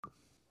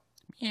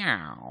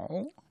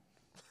Meow.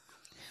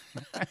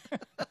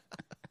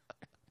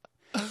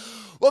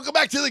 Welcome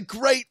back to the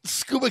great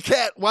Scuba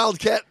Cat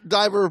Wildcat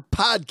Diver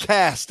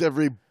podcast,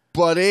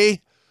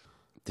 everybody.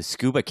 The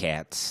Scuba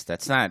Cats.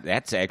 That's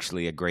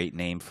actually a great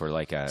name for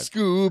like a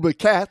Scuba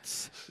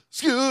Cats.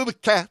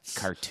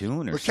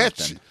 Cartoon or We'll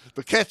something.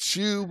 catch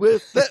you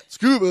with that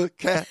Scuba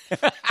Cat.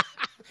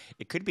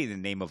 It could be the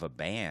name of a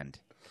band.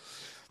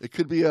 It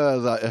could be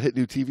a hit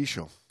new TV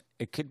show.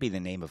 It could be the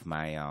name of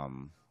my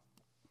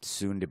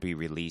soon-to-be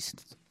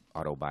released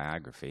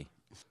autobiography.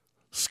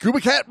 Scuba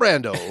Cat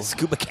Brando.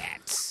 Scuba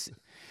Cats.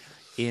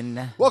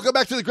 Welcome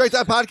back to the Great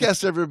Dive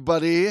Podcast,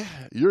 everybody.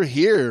 You're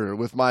here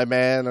with my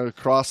man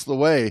across the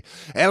way,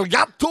 El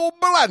Gato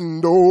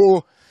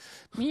Brando.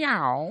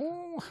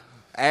 Meow.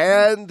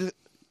 And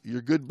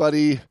your good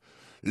buddy,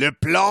 Le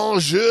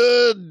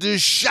Plongeur de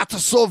Chatte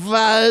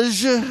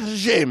Sauvage,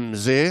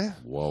 James.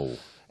 Whoa.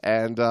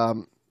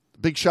 And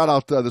big shout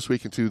out this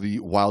weekend to the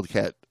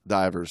Wildcat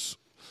Divers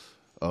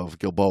of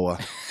Gilboa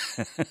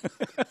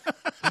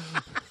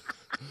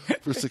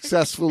for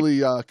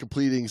successfully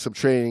completing some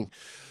training.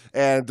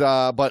 And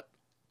but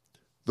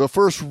the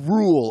first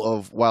rule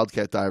of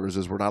Wildcat Divers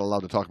is we're not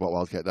allowed to talk about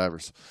Wildcat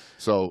Divers.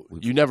 So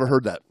you never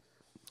heard that.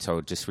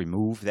 So just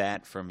remove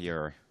that from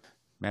your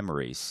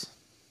memories.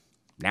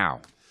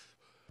 Now.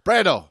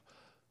 Brando.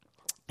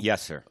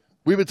 Yes, sir.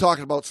 We've been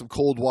talking about some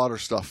cold water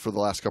stuff for the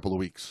last couple of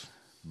weeks.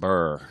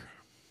 Brr.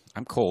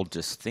 I'm cold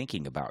just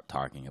thinking about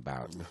talking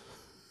about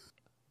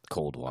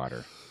cold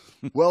water.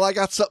 Well, I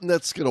got something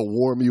that's going to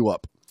warm you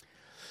up.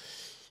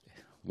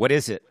 What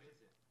is it?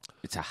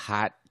 It's a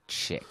hot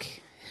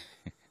chick.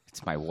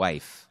 It's my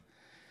wife.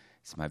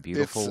 It's my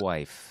beautiful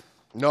wife.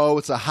 No,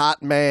 it's a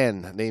hot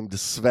man named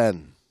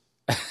Sven.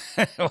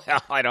 Well,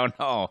 I don't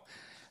know.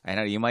 I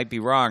know you might be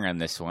wrong on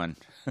this one.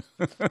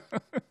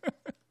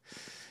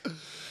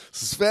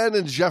 Sven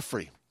and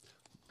Jeffrey.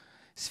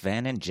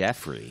 Sven and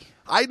Jeffrey.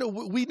 I know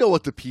we know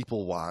what the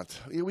people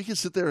want. We can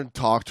sit there and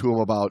talk to them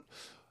about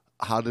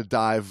how to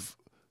dive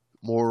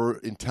more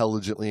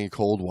intelligently in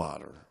cold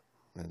water,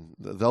 and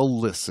they'll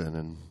listen.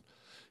 And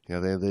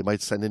they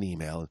might send an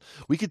email.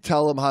 We could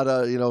tell them how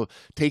to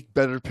take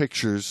better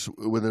pictures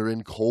when they're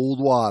in cold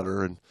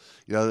water, and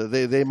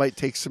they might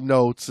take some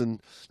notes, and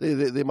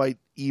they might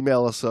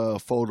email us a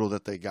photo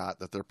that they got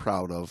that they're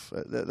proud of.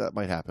 That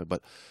might happen,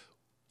 but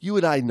you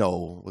and I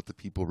know what the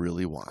people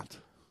really want.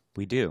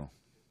 We do.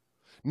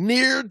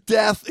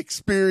 Near-death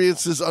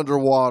experiences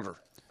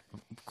underwater.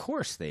 Of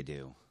course they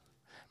do.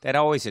 That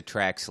always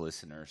attracts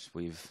listeners.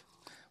 We've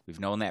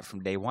known that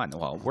from day one.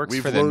 Well, it works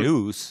for the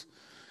news.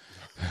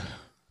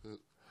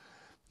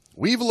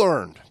 We've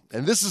learned,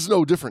 and this is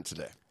no different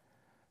today.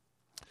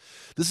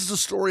 This is a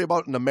story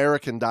about an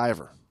American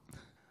diver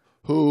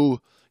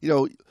who,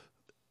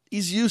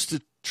 he's used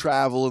to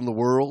travel in the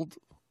world,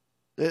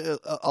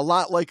 a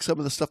lot like some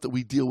of the stuff that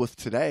we deal with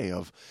today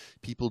of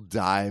people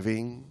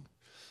diving,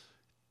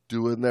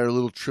 doing their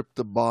little trip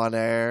to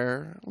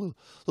Bonaire, a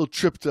little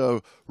trip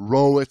to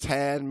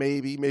Roatan,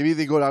 maybe. Maybe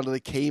they go down to the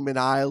Cayman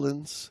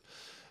Islands.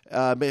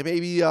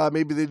 Maybe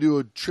they do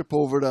a trip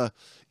over to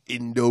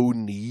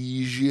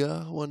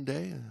Indonesia one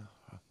day.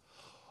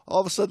 All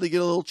of a sudden they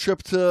get a little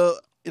trip to,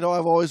 I've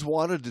always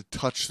wanted to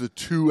touch the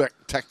two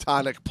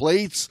tectonic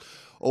plates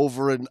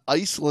over in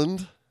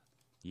Iceland.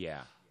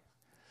 Yeah.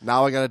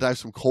 Now I got to dive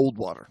some cold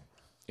water.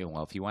 Yeah,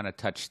 well, if you want to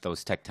touch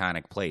those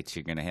tectonic plates,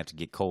 you're going to have to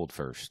get cold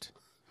first.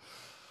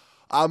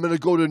 I'm going to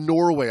go to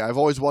Norway. I've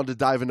always wanted to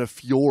dive in a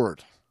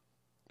fjord.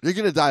 You're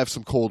going to dive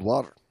some cold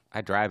water.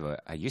 I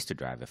used to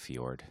drive a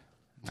fjord.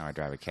 Now I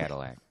drive a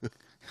Cadillac.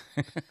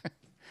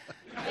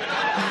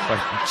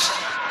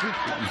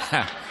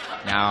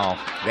 Now,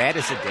 that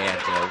is a dad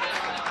joke.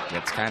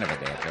 That's kind of a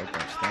dad joke,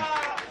 don't you think?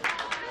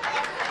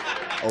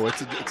 Oh,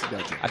 it's a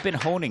dad joke. I've been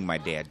honing my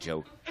dad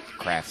joke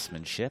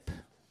craftsmanship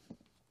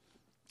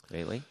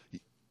lately.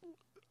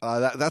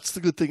 That's the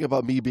good thing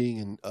about me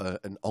being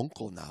an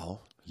uncle now.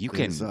 You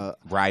can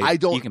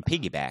ride. You can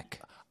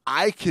piggyback.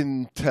 I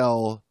can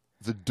tell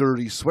the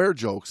dirty swear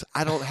jokes.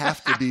 I don't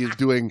have to be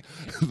doing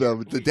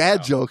the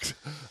dad jokes.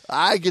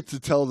 I get to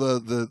tell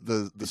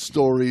the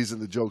stories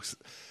and the jokes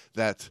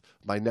that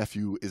my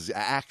nephew is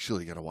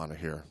actually going to want to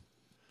hear.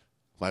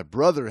 My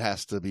brother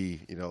has to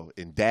be,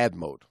 in dad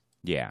mode.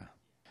 Yeah.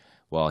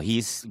 Well,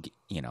 he's,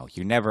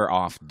 you're never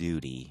off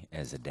duty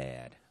as a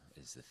dad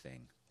is the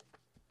thing.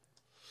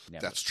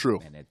 Never. That's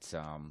true. And it's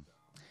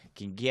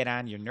can get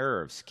on your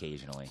nerves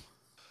occasionally.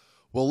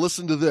 Well,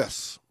 listen to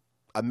this.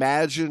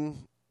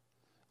 Imagine,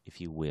 if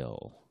you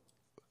will,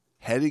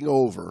 heading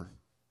over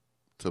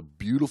to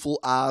beautiful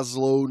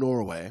Oslo,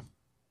 Norway,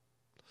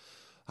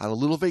 on a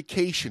little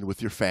vacation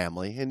with your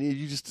family, and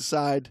you just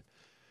decide,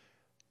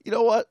 you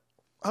know what?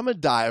 I'm a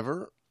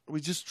diver.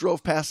 We just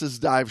drove past this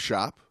dive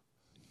shop.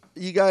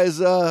 You guys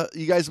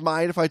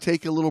mind if I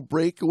take a little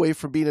break away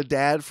from being a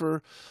dad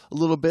for a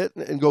little bit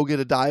and go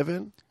get a dive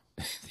in?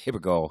 They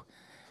would go,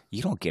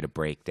 you don't get a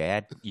break,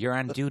 Dad. You're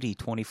on duty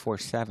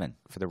 24/7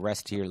 for the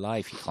rest of your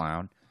life, you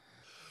clown.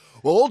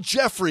 Well, old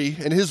Jeffrey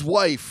and his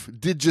wife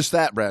did just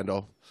that,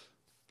 Brando.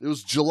 It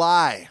was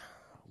July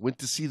Went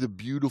to see the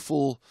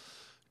beautiful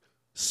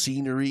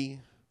scenery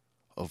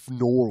of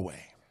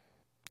Norway.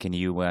 Can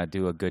you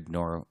do a good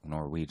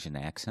Norwegian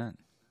accent?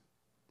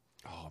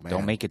 Oh, man.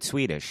 Don't make it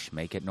Swedish.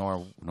 Make it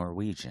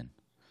Norwegian.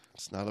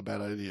 It's not a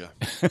bad idea.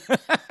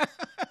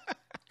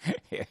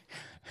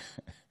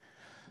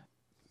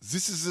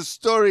 This is the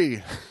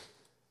story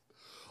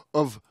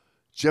of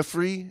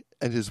Jeffrey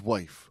and his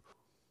wife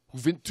who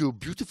went to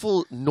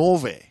beautiful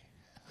Norway.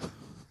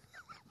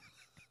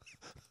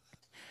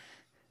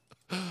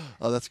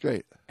 Oh, that's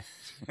great.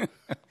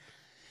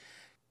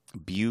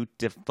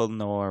 Beautiful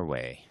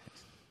Norway.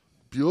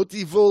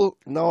 Beautiful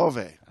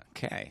Norway.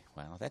 Okay.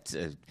 Well, that's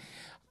a...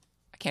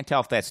 I can't tell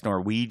if that's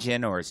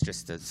Norwegian or it's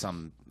just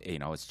some,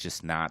 it's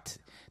just not...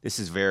 This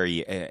is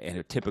very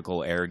a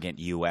typical arrogant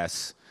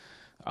U.S.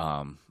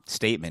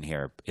 Statement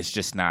here. It's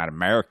just not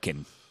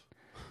American.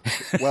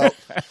 Well,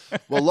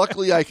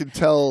 luckily I can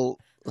tell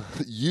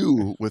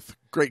you with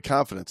great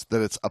confidence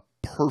that it's a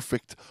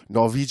perfect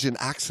Norwegian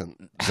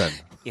accent then.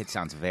 It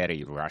sounds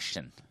very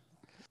Russian.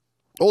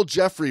 Old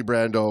Jeffrey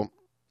Brando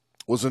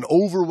was an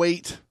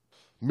overweight,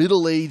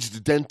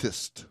 middle-aged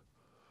dentist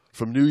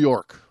from New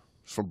York,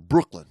 from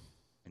Brooklyn.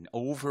 An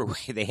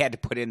overweight. They had to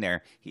put in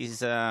there.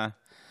 He's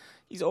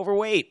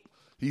overweight.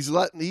 He's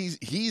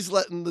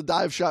letting the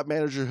dive shop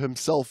manager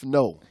himself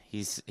know.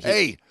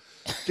 Hey,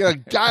 can a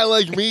guy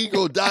like me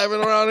go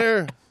diving around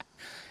here?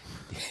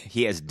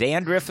 He has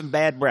dandruff and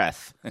bad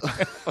breath.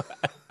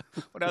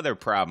 What other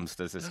problems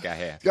does this guy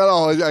have?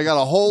 I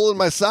got a hole in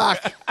my sock.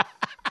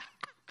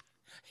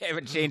 I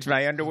haven't changed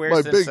my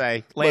underwear since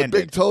I landed. My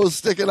big toes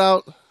sticking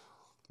out.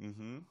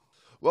 Mm-hmm.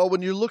 Well,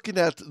 when you're looking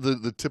at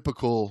the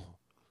typical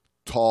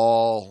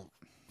tall,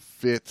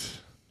 fit,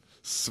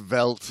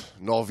 svelte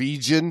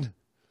Norwegian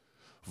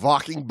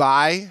walking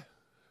by,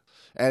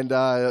 and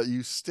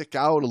you stick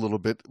out a little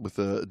bit with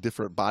a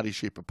different body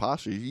shape and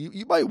posture,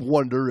 you might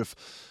wonder if,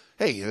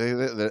 hey,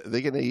 are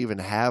they going to even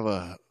have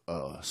a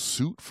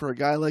suit for a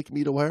guy like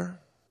me to wear?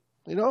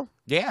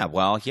 Yeah,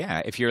 well,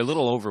 yeah. If you're a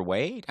little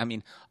overweight,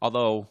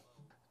 although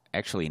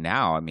actually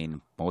now,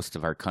 most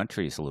of our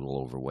country is a little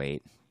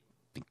overweight.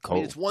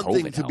 It's one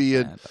thing to be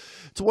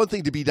it's one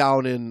thing to be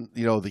down in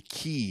the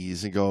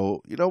Keys and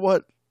go, you know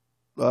what,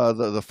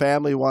 the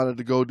family wanted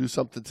to go do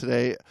something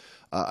today.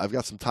 I've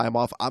got some time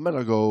off. I'm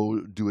gonna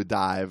go do a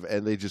dive,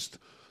 and they just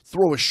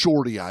throw a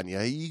shorty on you.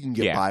 You can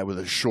get by with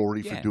a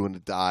shorty for doing a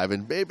dive,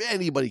 and maybe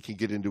anybody can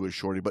get into a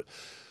shorty. But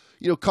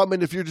come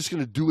in if you're just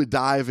gonna do a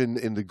dive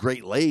in the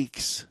Great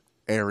Lakes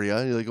area,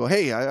 and you go,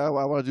 hey, I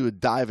want to do a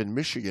dive in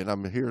Michigan.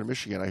 I'm here in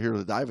Michigan. I hear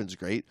the diving's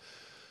great.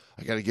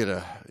 I got to get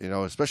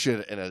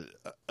especially in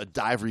a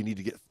dive where you need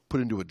to get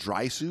put into a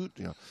dry suit.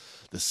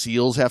 The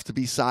seals have to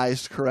be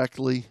sized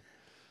correctly.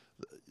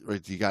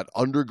 Right, you got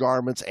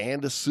undergarments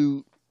and a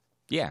suit.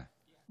 Yeah,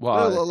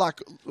 well, a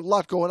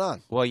lot going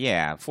on. Well,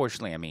 yeah.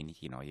 Fortunately,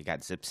 you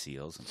got zip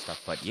seals and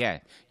stuff. But yeah,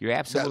 you're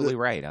absolutely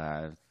right.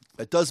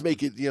 It does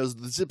make it. The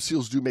zip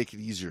seals do make it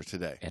easier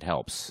today. It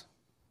helps,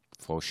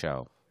 for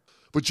sure.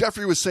 But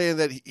Jeffrey was saying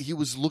that he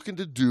was looking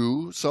to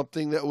do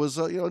something that was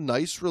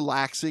nice,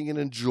 relaxing, and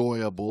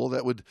enjoyable,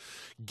 that would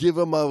give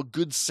him a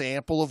good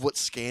sample of what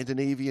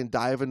Scandinavian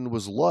diving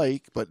was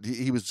like. But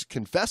he was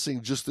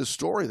confessing just this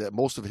story that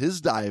most of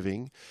his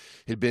diving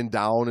had been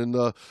down in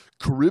the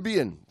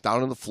Caribbean,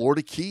 down in the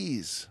Florida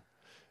Keys.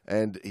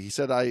 And he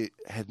said, I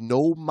had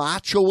no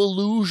macho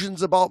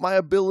illusions about my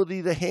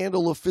ability to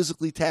handle a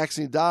physically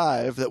taxing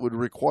dive that would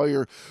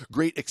require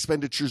great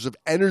expenditures of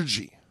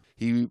energy.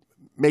 He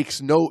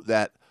makes note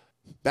that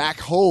back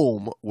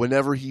home,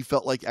 whenever he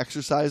felt like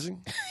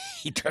exercising,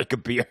 he drank a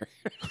beer.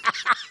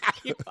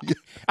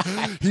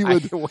 He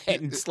would went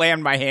and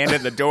slammed my hand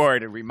in the door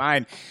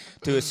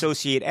to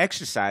associate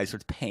exercise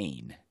with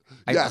pain.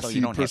 Yes,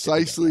 he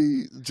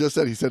precisely just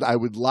said. He said, "I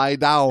would lie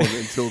down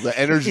until the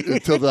energy,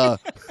 I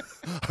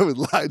would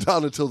lie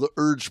down until the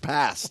urge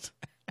passed."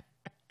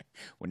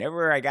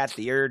 Whenever I got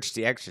the urge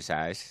to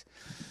exercise,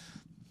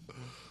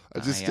 I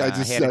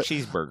had a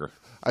cheeseburger.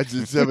 I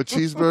just have a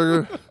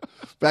cheeseburger,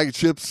 bag of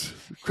chips,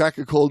 crack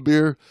a cold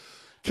beer,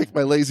 kick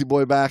my lazy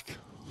boy back.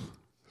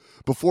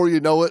 Before you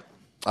know it,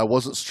 I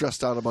wasn't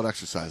stressed out about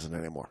exercising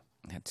anymore.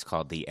 That's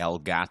called the El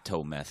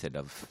Gato method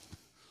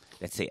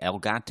that's the El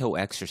Gato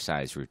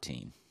exercise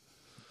routine.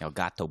 El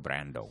Gato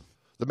Brando.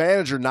 The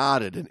manager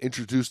nodded and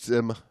introduced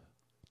him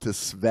to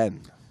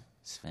Sven.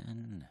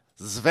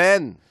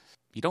 Sven.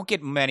 You don't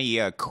get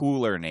many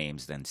cooler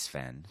names than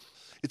Sven.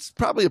 It's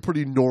probably a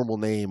pretty normal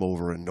name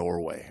over in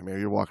Norway.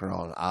 You're walking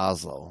around in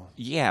Oslo.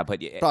 Yeah,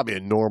 but probably a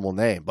normal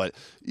name. But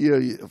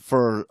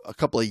for a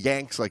couple of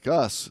Yanks like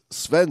us,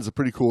 Sven's a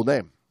pretty cool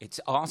name. It's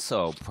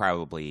also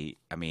probably,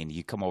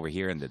 you come over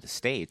here into the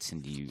States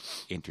and you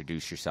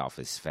introduce yourself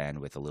as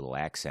Sven with a little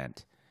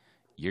accent.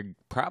 You're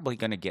probably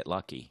going to get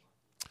lucky.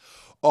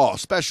 Oh,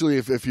 especially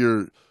if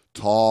you're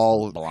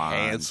tall, blonde,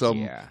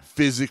 handsome,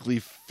 physically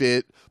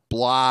fit,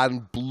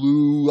 blonde,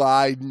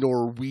 blue-eyed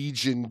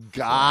Norwegian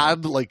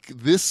god like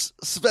this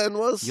Sven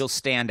was. You'll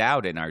stand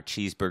out in our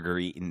cheeseburger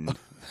eating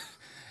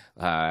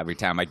Every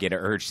time I get an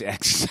urge to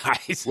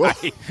exercise, Well,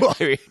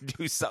 I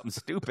do something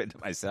stupid to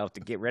myself to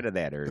get rid of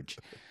that urge.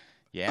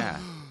 Yeah.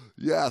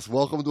 Yes,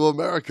 welcome to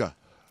America.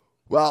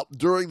 Well,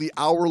 during the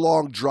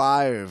hour-long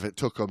drive it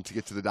took him to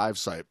get to the dive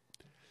site,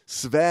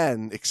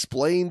 Sven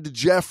explained to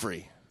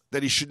Jeffrey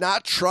that he should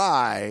not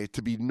try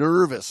to be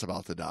nervous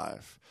about the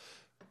dive,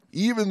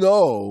 even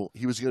though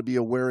he was going to be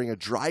wearing a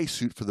dry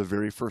suit for the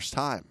very first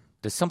time.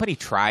 Does somebody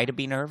try to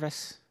be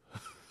nervous?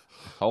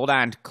 Hold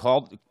on.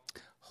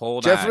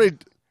 Hold Jeffrey, on.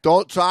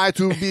 don't try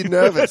to be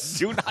nervous.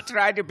 Do not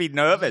try to be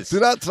nervous. Do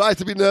not try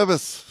to be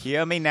nervous.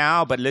 Hear me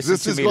now, but listen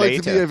This to is me going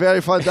later. to be a very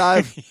fun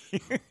dive.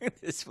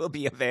 This will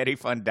be a very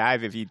fun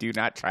dive if you do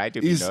not try to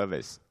be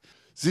nervous.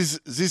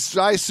 This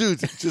dry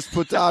suit just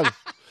put on.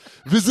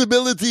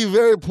 Visibility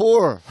very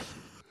poor.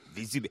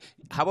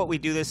 How about we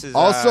do this as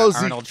Also,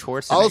 Arnold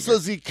Schwarzenegger? Also,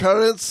 the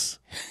currents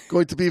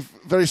going to be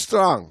very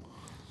strong.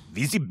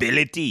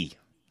 Visibility.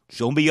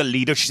 Show me your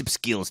leadership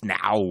skills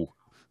now.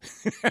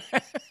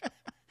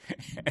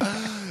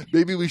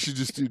 Maybe we should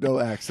just do no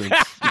accents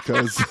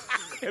because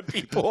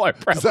People are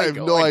probably I have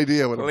no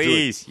idea what I'm doing.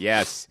 Please,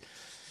 yes.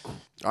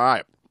 All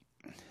right.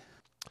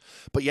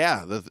 But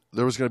yeah,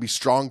 there was going to be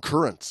strong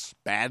currents,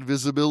 bad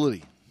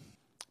visibility.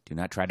 Do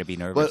not try to be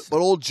nervous. But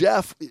old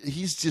Jeff,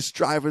 he's just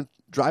driving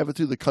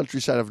through the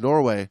countryside of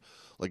Norway,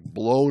 like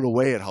blown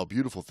away at how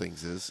beautiful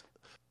things is.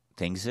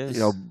 Things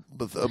is?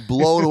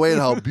 Blown away at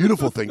how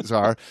beautiful things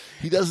are.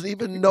 He doesn't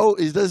even know.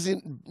 He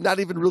doesn't. Not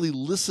even really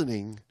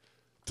listening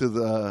to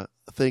the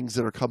things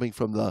that are coming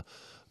from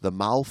the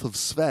mouth of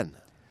Sven.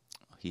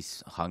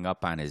 He's hung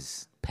up on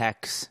his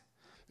pecs.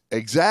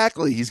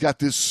 Exactly. He's got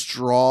this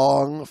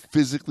strong,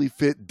 physically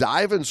fit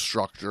dive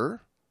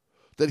instructor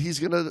that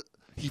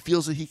he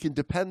feels that he can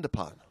depend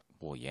upon.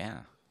 Well,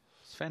 yeah.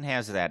 Sven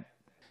has that.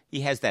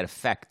 He has that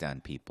effect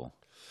on people.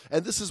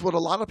 And this is what a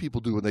lot of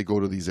people do when they go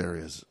to these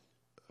areas,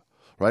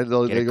 right?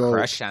 Get They a go,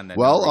 crush on the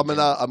well, Norwegian.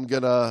 I'm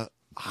gonna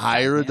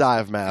hire a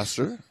dive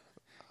master.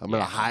 I'm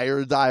gonna hire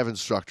a dive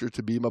instructor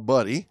to be my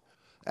buddy,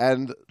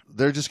 and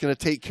they're just gonna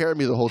take care of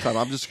me the whole time.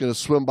 I'm just gonna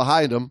swim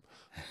behind them,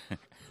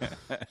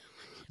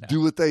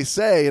 do what they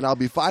say, and I'll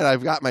be fine.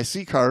 I've got my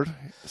C card.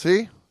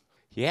 See?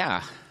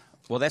 Yeah.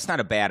 Well, that's not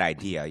a bad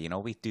idea.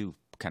 We do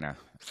kind of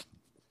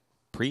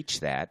preach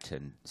that,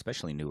 and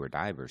especially newer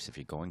divers. If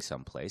you're going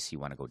someplace, you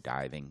want to go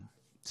diving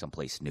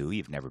someplace new,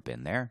 you've never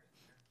been there,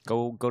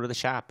 go to the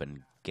shop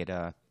and get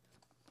a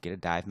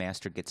dive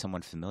master, get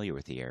someone familiar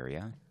with the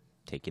area,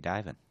 take you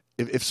diving.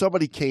 If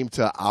somebody came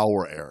to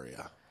our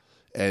area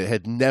and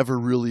had never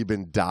really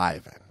been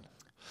diving,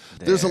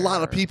 there's a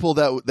lot of people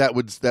that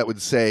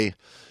would say,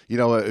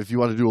 if you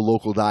want to do a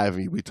local dive,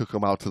 we took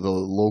them out to the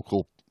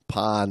local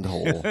pond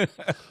hole,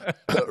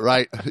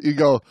 right? You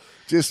go,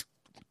 just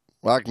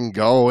fucking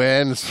go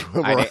in,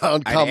 swim around,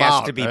 come I'd ask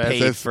out. to be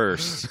paid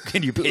first.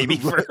 Can you pay me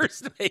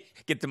first?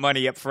 Get the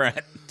money up front.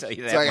 Tell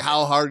you that. It's like,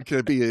 how hard can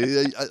it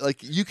be?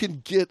 Like, you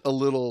can get a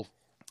little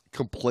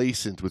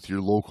complacent with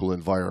your local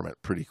environment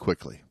pretty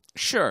quickly.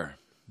 Sure.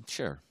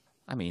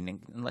 I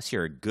mean, unless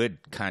you're a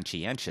good,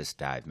 conscientious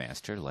dive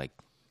master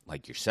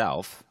like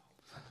yourself,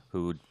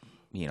 who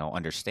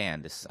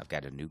understand this. I've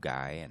got a new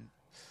guy and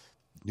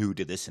new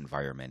to this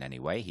environment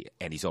anyway.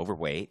 He's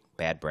overweight,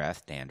 bad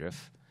breath,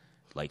 dandruff,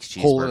 likes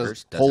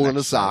cheeseburgers. Hole in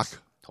his sock.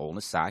 Hole in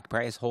his sock.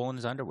 Probably has a hole in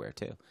his underwear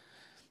too.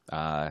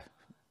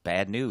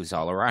 Bad news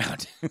all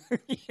around.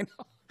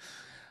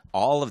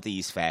 All of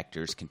these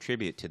factors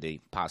contribute to the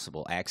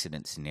possible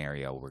accident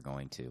scenario we're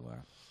going to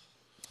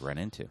run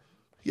into.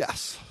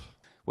 Yes.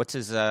 What's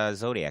his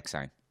zodiac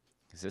sign?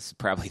 Because this is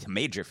probably the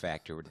major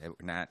factor that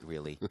we're not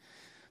really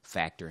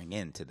factoring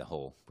into the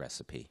whole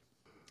recipe.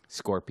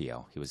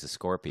 Scorpio. He was a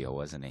Scorpio,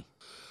 wasn't he?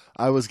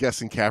 I was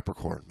guessing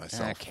Capricorn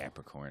myself.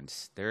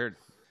 Capricorns. They're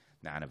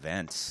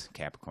non-events.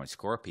 Capricorn.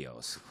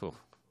 Scorpios. Whew.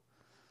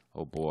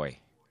 Oh, boy.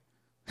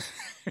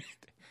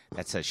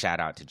 That's a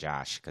shout-out to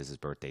Josh because his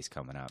birthday's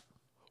coming up.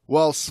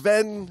 Well,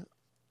 Sven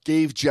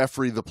gave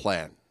Jeffrey the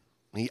plan.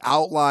 He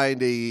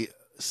outlined a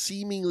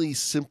seemingly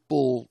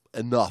simple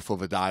enough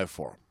of a dive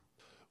for him.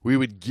 We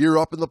would gear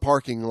up in the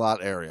parking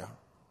lot area,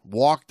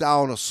 walk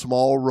down a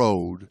small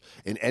road,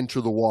 and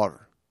enter the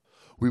water.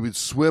 We would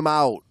swim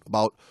out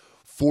about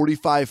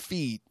 45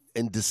 feet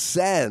and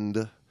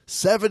descend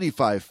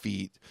 75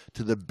 feet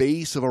to the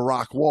base of a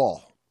rock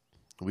wall.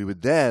 We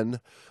would then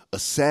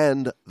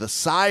ascend the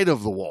side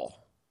of the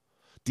wall,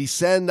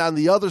 descend on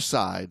the other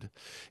side,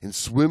 and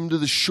swim to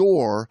the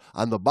shore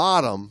on the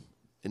bottom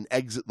and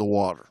exit the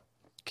water.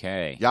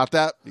 Okay. You got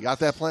that? You got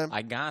that plan?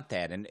 I got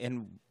that.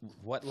 And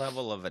what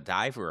level of a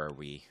diver are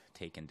we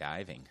taking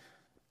diving?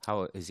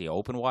 How is he?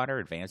 Open water,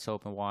 advanced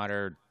open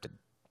water,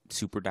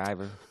 super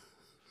diver?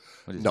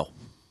 What is No.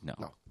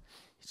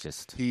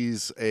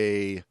 He's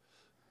a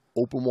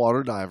open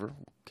water diver.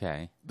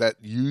 Okay. That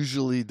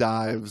usually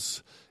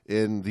dives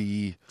in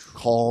the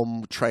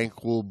calm,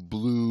 tranquil,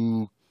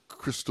 blue,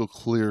 crystal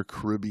clear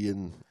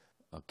Caribbean.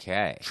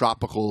 Okay.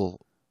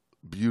 Tropical,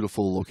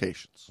 beautiful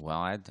locations.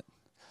 Well,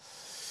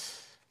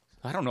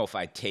 I don't know if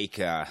I'd take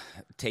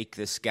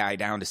this guy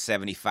down to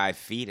 75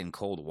 feet in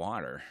cold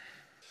water.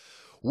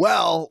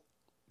 Well,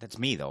 That's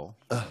me, though.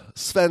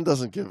 Sven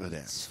doesn't give a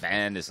damn.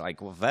 Sven is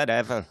like, well,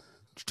 whatever.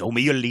 Show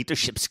me your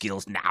leadership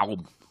skills now.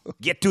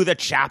 Get to the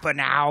chopper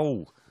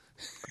now.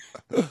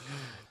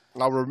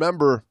 Now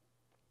remember,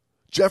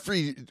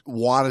 Jeffrey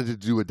wanted to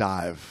do a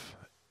dive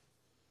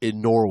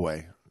in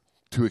Norway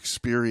to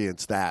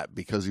experience that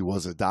because he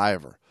was a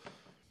diver.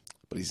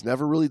 But he's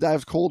never really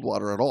dived cold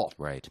water at all.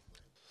 Right.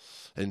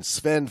 And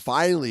Sven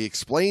finally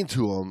explained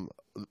to him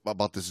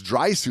about this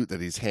dry suit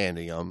that he's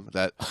handing him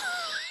that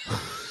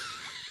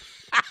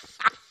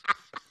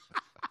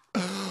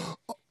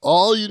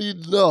all you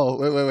need to know,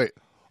 wait.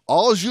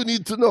 All you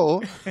need to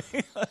know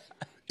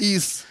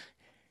is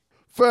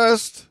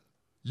first,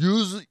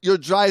 use your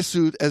dry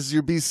suit as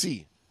your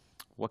BC.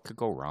 What could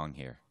go wrong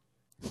here?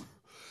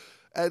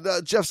 And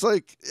Jeff's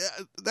like,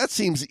 yeah, that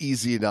seems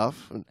easy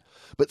enough.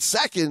 But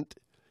second,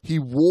 he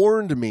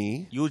warned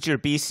me. Use your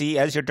BC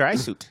as your dry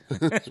suit.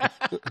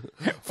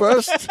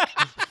 First,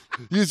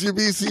 use your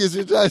BC as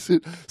your dry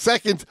suit.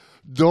 Second,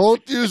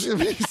 don't use your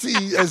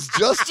BC as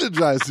just your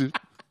dry suit.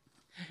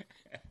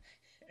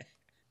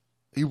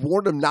 He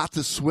warned him not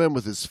to swim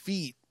with his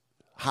feet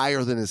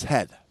higher than his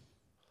head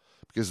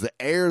because the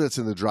air that's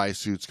in the dry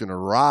suit's going to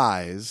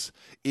rise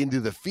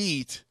into the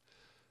feet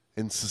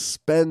and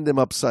suspend him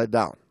upside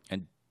down.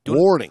 And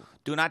Warning.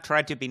 Do not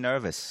try to be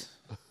nervous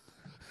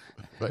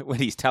when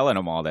he's telling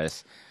him all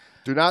this.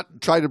 Do not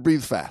try to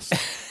breathe fast.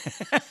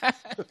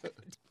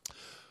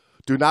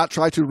 Do not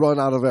try to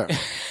run out of air.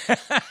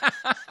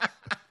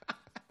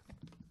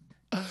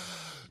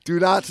 Do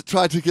not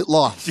try to get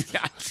lost. Do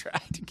not try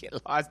to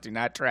get lost. Do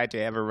not try to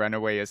have a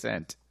runaway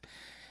ascent.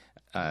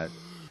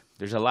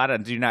 There's a lot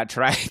of do not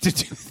try to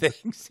do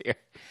things here.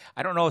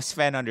 I don't know if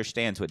Sven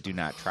understands what do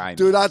not try means.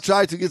 Do not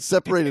try to get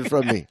separated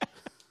from me.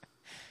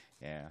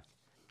 Yeah.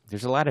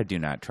 There's a lot of do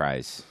not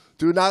tries.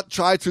 Do not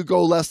try to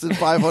go less than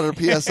 500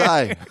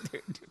 PSI.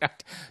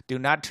 Do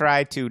not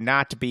try to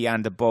not be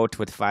on the boat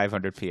with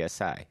 500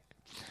 PSI.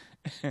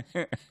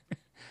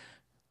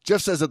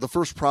 Jeff says that the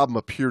first problem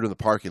appeared in the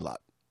parking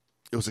lot.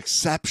 It was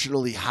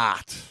exceptionally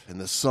hot,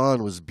 and the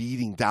sun was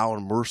beating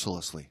down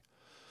mercilessly.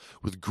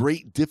 With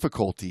great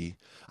difficulty,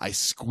 I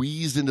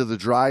squeezed into the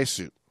dry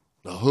suit,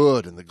 the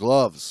hood, and the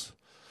gloves.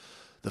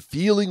 The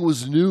feeling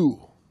was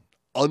new,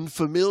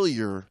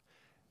 unfamiliar,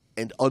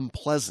 and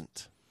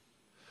unpleasant.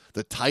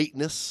 The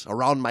tightness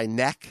around my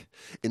neck,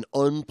 an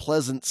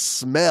unpleasant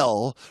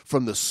smell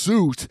from the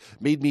suit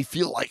made me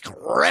feel like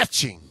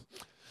retching.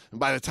 And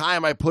by the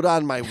time I put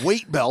on my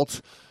weight belt,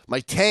 my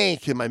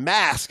tank, and my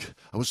mask,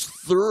 I was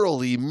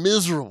thoroughly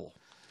miserable.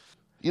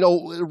 Being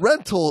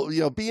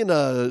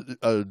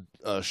a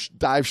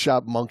dive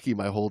shop monkey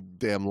my whole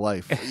damn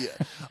life,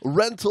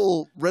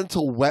 rental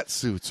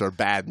wetsuits are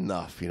bad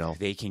enough,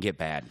 They can get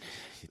bad.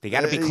 They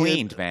got to be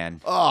cleaned, man.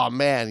 Oh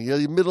man,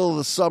 the middle of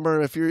the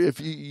summer. If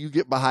you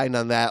get behind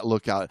on that,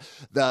 look out.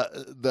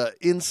 The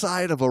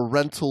inside of a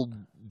rental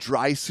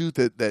dry suit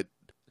that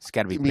It's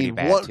got to be pretty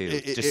bad too.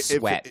 Just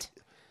sweat.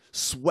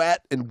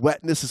 Sweat and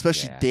wetness,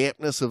 especially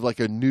dampness of like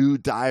a new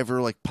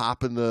diver, like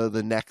popping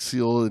the neck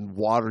seal and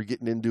water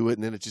getting into it,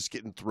 and then it's just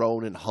getting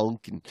thrown and hung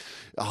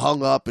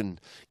up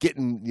and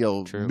getting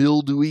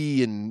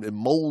mildewy and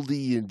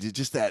moldy and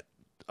just that.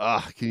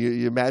 Can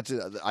you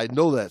imagine? I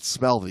know that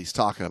smell that he's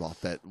talking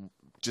about. That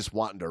just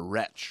wanting to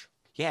retch.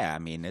 Yeah, I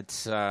mean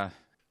it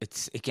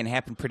can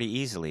happen pretty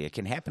easily. It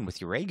can happen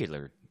with your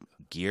regular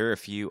gear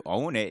if you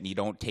own it and you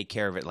don't take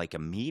care of it like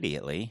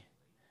immediately.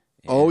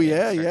 You're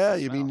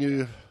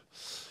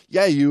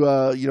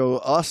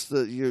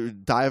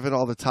diving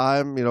all the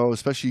time,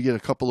 especially you get a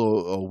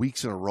couple of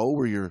weeks in a row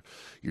where you're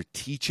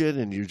teaching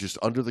and you're just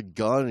under the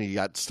gun and you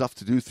got stuff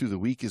to do through the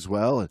week as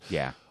well.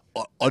 And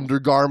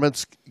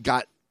undergarments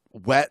got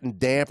wet and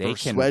damp or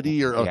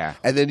sweaty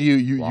and then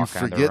you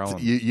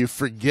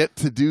forget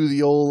to do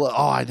the old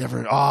I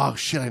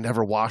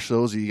never washed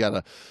those. You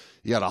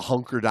gotta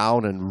hunker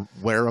down and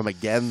wear them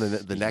again the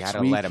next week. You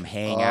gotta let them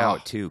hang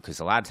out too, because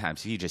a lot of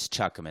times if you just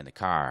chuck them in the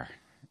car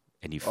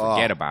and you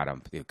forget about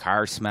them, the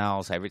car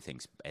smells.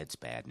 It's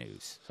bad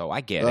news. So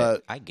I get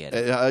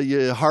it.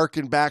 You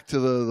harken back to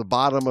the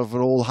bottom of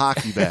an old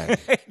hockey bag.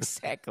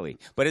 Exactly,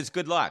 but it's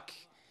good luck.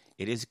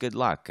 It is good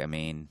luck. I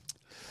mean.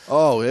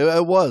 Oh,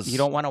 it was. You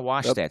don't want to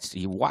wash that.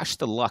 You wash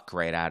the luck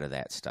right out of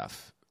that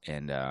stuff,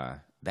 and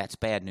that's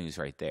bad news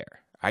right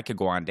there. I could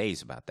go on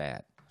days about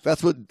that.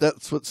 That's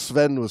what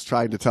Sven was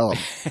trying to tell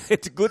him.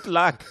 It's good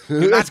luck.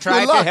 Do not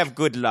try to have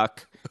good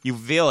luck. You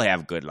will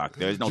have good luck.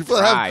 There's no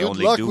try, have good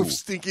only luck do. With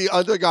stinky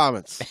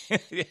undergarments.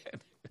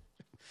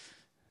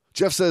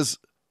 Jeff says,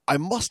 I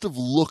must have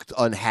looked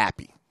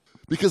unhappy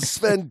because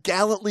Sven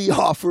gallantly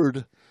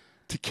offered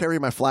to carry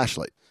my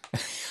flashlight.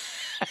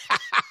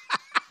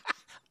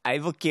 I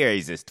will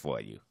carry this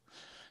for you.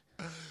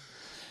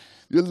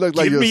 You look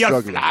like you're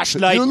struggling. Give me a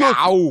flashlight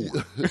now.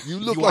 You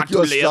look like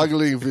you're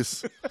struggling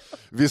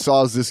with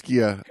all this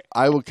gear.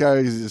 I will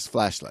carry this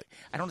flashlight.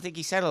 I don't think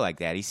he said it like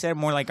that. He said it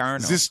more like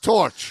Arnold. This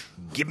torch.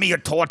 Give me your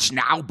torch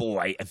now,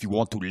 boy, if you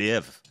want to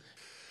live.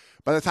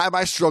 By the time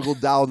I struggled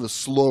down the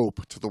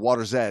slope to the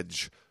water's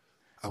edge,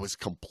 I was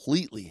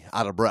completely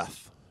out of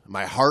breath.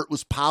 My heart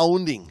was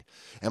pounding,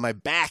 and my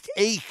back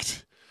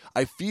ached.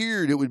 I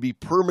feared it would be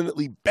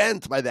permanently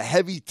bent by the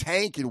heavy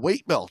tank and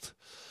weight belt.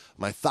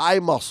 My thigh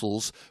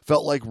muscles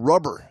felt like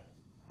rubber.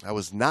 I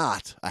was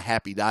not a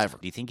happy diver.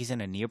 Do you think he's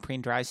in a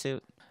neoprene dry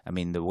suit? I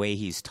mean, the way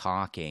he's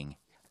talking,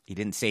 he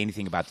didn't say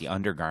anything about the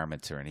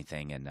undergarments or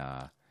anything, and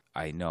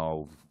I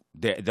know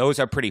those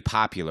are pretty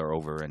popular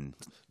over in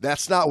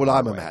That's not what Norway.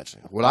 I'm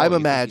imagining. What I'm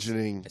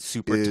imagining a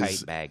super is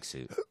tight bag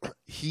suit.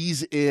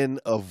 he's in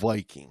a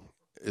Viking,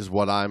 is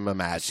what I'm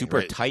imagining. Super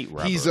right? tight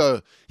rubber.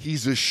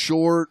 He's a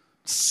short,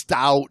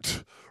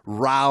 stout,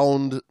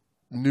 round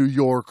New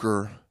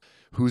Yorker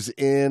who's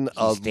in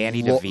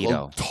Danny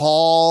DeVito. a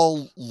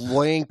tall,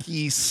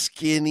 lanky,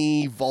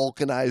 skinny,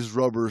 vulcanized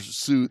rubber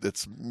suit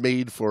that's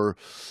made for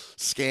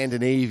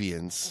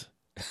Scandinavians.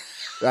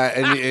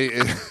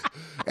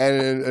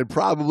 And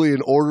probably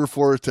in order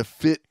for it to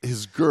fit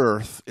his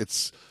girth,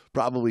 it's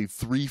probably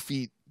 3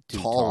 feet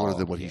taller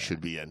than what he should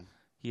be in.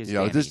 He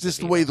is just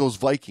the way those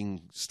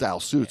Viking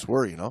style suits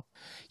were,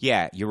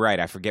 Yeah, you're right.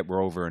 I forget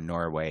we're over in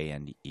Norway,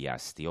 and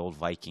yes, the old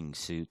Viking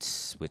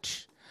suits,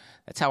 which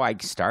that's how I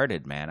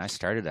started, man. I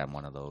started on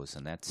one of those,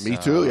 and that's Me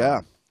too,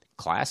 yeah.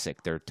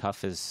 Classic. They're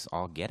tough as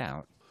all get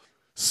out.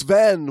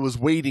 Sven was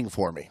waiting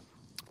for me.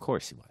 Of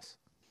course he was.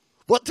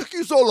 What took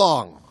you so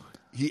long?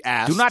 He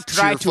asked. Do not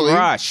try cheerfully. to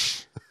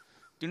rush.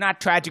 Do not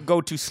try to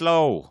go too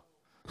slow.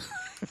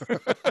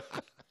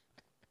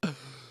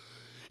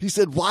 He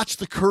said, "Watch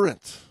the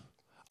current.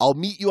 I'll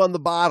meet you on the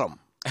bottom."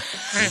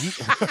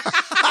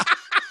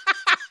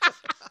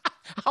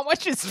 How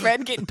much is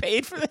Sven getting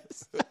paid for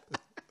this?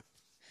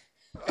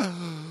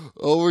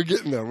 Oh, we're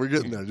getting there. We're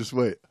getting there. Just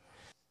wait.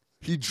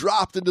 He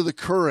dropped into the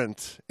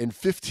current and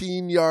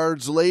 15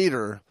 yards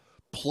later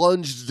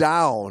plunged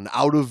down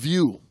out of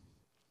view.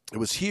 It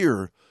was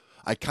here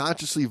I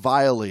consciously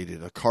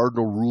violated a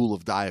cardinal rule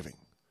of diving.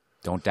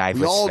 Don't dive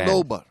We with all Sven.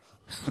 know better.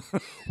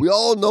 We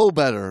all know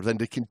better than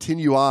to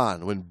continue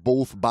on when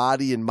both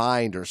body and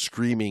mind are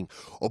screaming,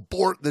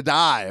 "Abort the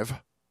dive."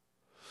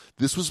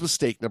 This was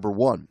mistake number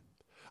one.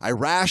 I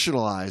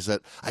rationalized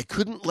that I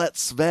couldn't let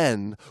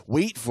Sven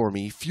wait for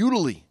me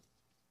futilely.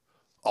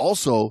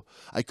 Also,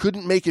 I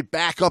couldn't make it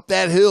back up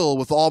that hill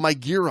with all my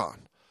gear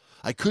on.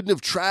 I couldn't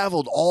have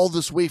traveled all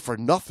this way for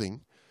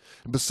nothing.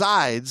 And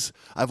besides,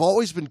 I've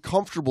always been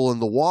comfortable in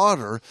the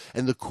water,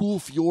 and the cool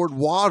fjord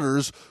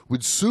waters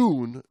would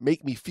soon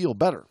make me feel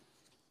better.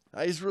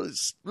 He's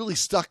really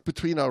stuck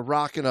between a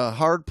rock and a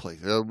hard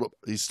place.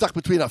 He's stuck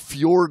between a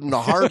fjord and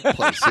a hard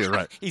place here,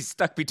 right? He's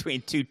stuck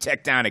between two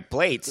tectonic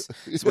plates.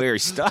 That's where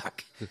he's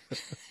stuck.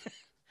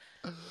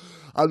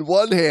 On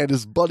one hand,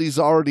 his buddy's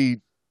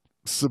already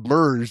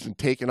submerged and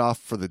taken off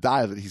for the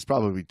dive that he's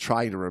probably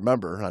trying to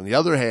remember. On the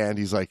other hand,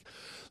 he's like,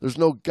 there's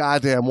no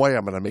goddamn way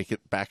I'm going to make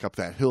it back up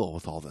that hill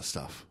with all this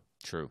stuff.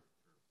 True.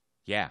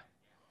 Yeah.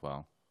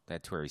 Well,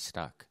 that's where he's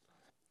stuck.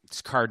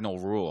 It's cardinal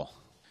rule.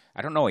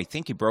 I don't know. I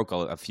think he broke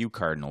a few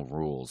cardinal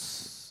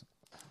rules.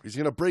 He's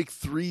going to break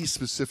 3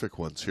 specific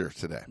ones here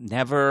today.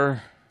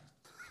 Never.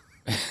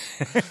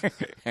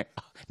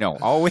 No,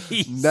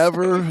 always.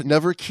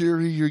 Never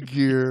carry your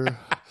gear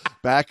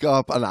back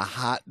up on a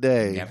hot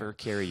day. Never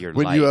carry your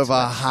when light you have to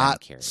a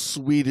hot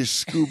Swedish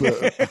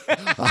scuba,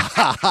 a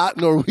hot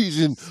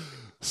Norwegian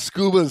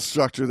scuba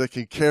instructor that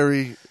can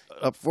carry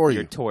up for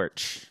your you.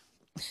 torch.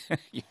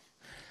 Here,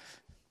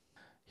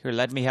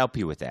 let me help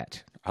you with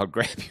that. I'll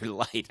grab your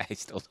light. I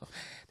still don't.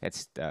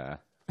 That's I'd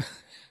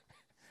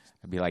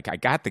be like, I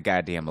got the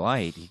goddamn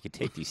light. You could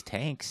take these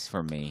tanks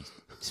from me,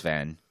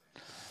 Sven,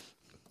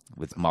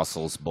 with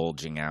muscles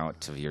bulging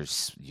out of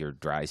your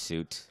dry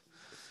suit.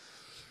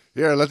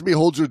 Here, let me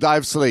hold your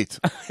dive slate.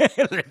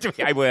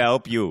 I will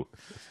help you.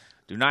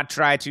 Do not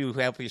try to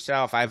help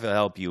yourself. I will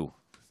help you.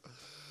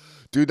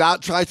 Do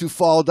not try to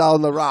fall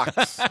down the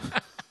rocks. Do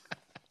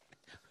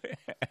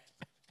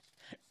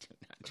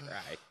not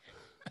try.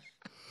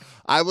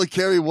 I will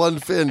carry one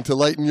fin to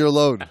lighten your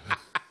load.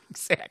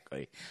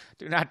 Exactly.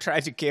 Do not try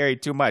to carry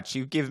too much.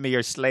 You give me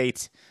your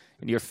slate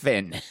and your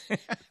fin.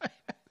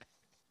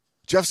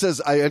 Jeff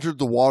says, I entered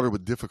the water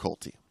with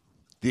difficulty.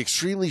 The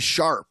extremely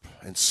sharp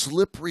and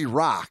slippery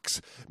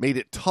rocks made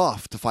it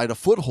tough to find a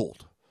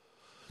foothold.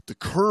 The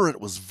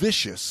current was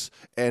vicious,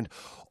 and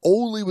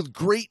only with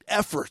great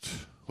effort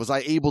was I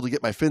able to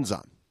get my fins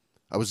on.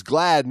 I was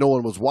glad no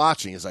one was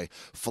watching as I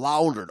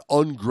floundered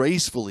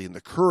ungracefully in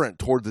the current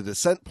toward the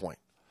descent point.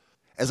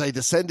 As I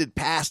descended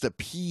past a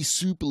pea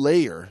soup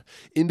layer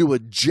into a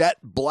jet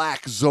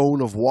black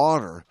zone of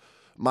water,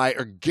 my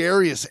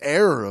gregarious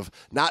error of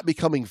not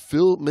becoming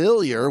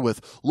familiar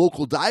with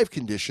local dive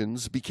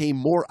conditions became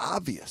more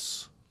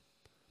obvious.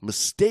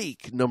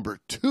 Mistake number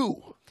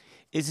 2.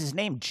 Is his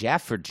name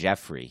Jeff or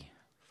Jeffrey?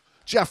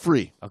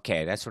 Jeffrey.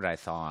 Okay, that's what I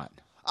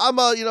thought. I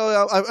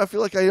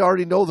feel like I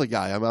already know the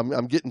guy.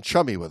 I'm getting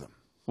chummy with him.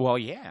 Well,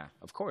 yeah,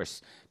 of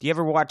course. Do you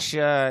ever watch,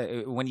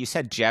 when you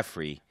said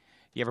Jeffrey,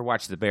 you ever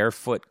watch The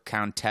Barefoot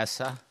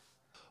Countessa?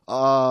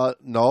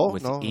 No.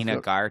 With no,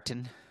 Ina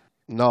Garten?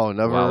 No,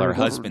 never. Well, her never,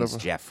 husband's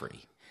never.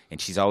 Jeffrey,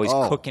 and she's always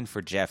cooking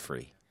for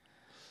Jeffrey.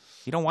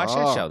 You don't watch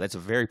that show? That's a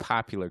very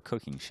popular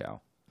cooking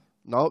show.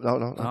 No.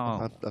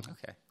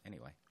 Okay.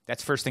 Anyway,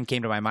 that's the first thing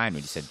came to my mind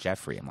when you said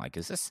Jeffrey. I'm like,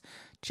 is this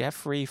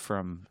Jeffrey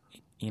from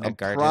Enoch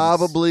Gardens?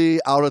 Probably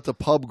out at the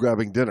pub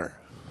grabbing dinner.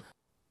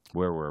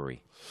 Where were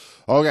we?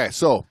 Okay,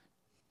 so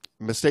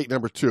mistake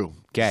number 2.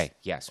 Okay.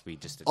 Yes, we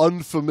just did.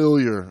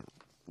 Unfamiliar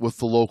with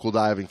the local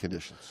diving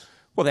conditions.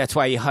 Well, that's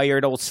why you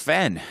hired old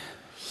Sven.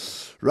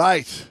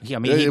 Right. Yeah, I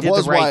mean, he did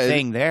the right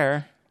thing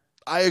there.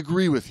 I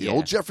agree with you. Yeah.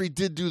 Old Jeffrey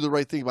did do the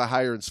right thing by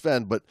hiring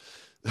Sven, but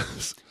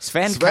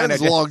Sven's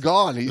long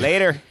gone.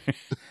 Later.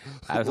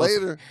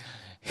 Later.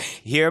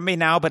 Hear me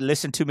now, but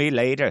listen to me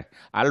later.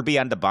 I'll be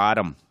on the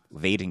bottom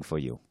waiting for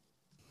you.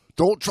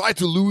 Don't try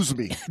to lose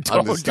me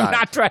on this Do dive.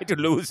 not try to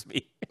lose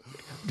me.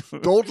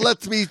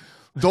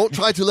 Don't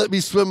try to let me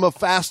swim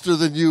faster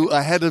than you,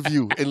 ahead of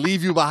you, and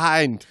leave you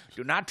behind.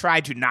 Do not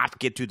try to not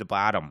get to the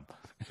bottom.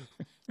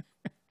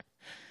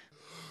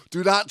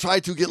 Do not try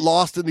to get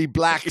lost in the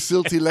black,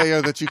 silty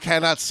layer that you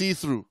cannot see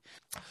through.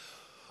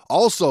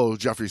 Also,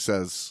 Jeffrey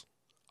says,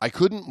 I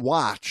couldn't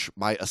watch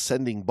my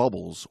ascending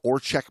bubbles or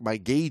check my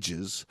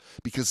gauges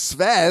because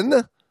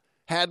Sven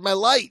had my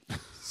light.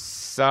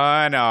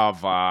 Son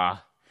of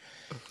a...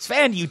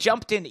 Sven, you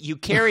jumped in, you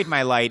carried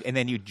my light, and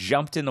then you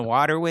jumped in the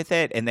water with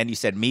it, and then you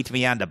said, meet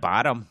me on the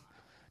bottom.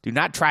 Do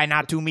not try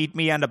not to meet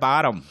me on the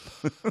bottom.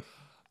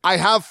 I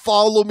have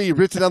follow me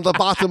written on the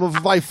bottom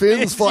of my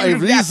fins for a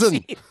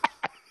reason.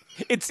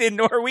 It's in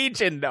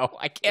Norwegian, though.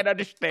 I can't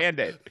understand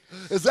it.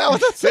 Is that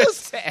what that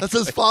says? That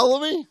says follow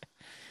me?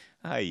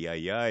 Ay,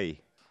 ay, ay.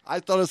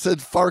 I thought it said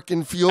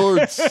Farken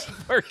Fjords.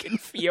 Farken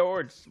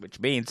Fjords, which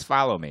means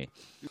follow me.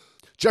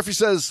 Jeffrey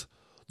says,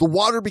 the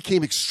water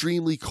became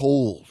extremely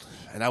cold,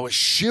 and I was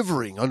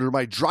shivering under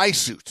my dry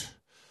suit.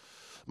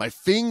 My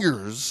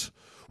fingers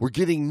were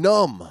getting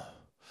numb.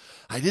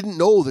 I didn't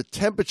know the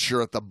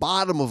temperature at the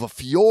bottom of a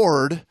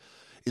fjord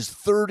is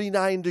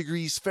 39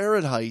 degrees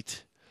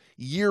Fahrenheit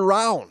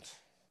year-round.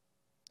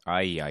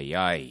 Ay, ay,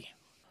 ay.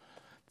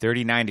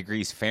 39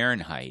 degrees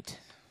Fahrenheit.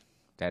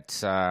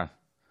 That's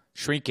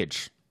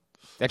shrinkage.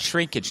 That's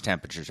shrinkage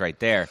temperatures right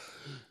there.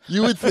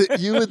 You would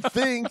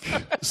think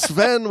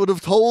Sven would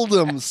have told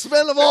him.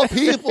 Sven of all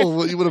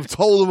people, you would have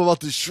told him about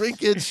the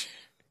shrinkage.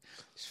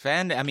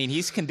 Sven, I mean,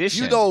 he's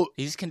conditioned.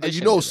 He's conditioned.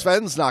 You know,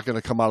 Sven's not going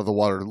to come out of the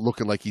water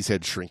looking like he's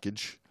had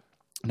shrinkage.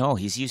 No,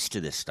 he's used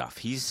to this stuff.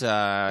 He's,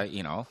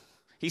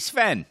 he's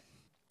Sven.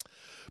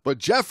 But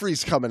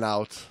Jeffrey's coming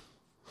out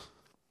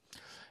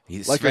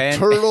he's like Sven. a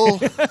turtle,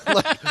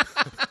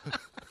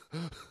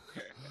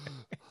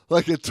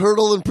 like a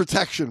turtle in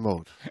protection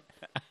mode.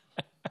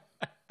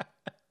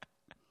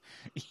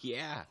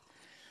 Yeah.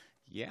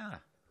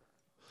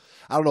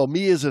 I don't know.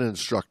 Me as an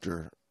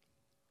instructor,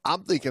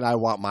 I'm thinking I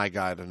want my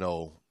guy to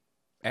know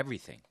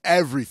everything.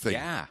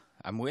 Yeah,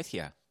 I'm with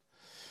you.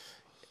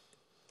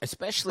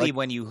 Especially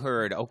when you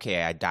heard,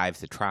 okay, I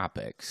dived the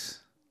tropics.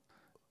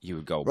 You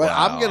would go, right.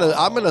 Wow.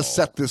 I'm gonna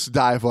set this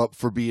dive up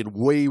for being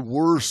way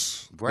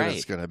worse than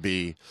it's gonna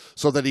be,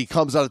 so that he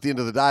comes out at the end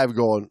of the dive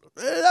going,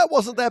 that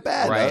wasn't that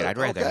bad. Right. I'd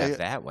rather have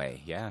that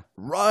way. Yeah.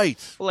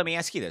 Right. Well, let me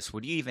ask you this: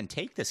 would you even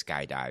take this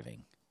guy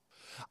diving?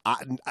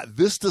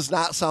 This does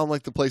not sound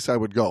like the place I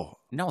would go.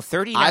 No,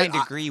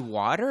 39-degree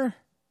water.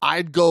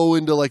 I'd go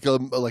into like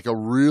a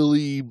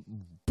really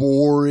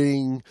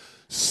boring,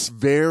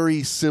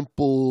 very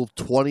simple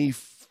 20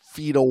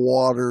 feet of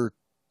water,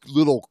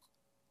 little,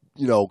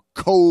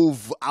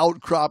 cove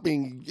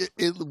outcropping.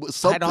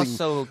 Something. I'd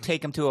also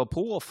take him to a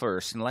pool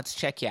first and let's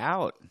check you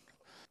out.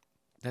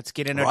 Let's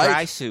get in a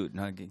dry suit and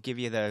I'll give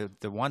you the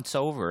once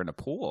over in a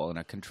pool in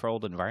a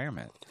controlled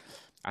environment.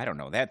 I don't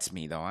know. That's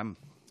me though.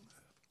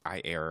 I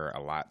err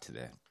a lot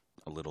to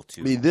a little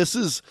too. I mean, this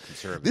is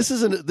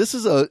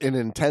conservative. an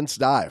intense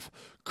dive.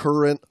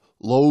 Current,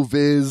 low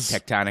vis,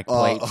 tectonic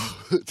plate,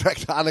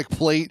 tectonic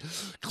plate,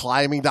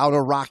 climbing down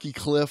a rocky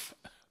cliff.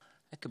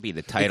 That could be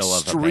the title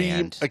of a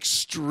band.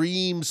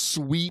 Extreme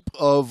sweep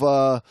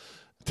of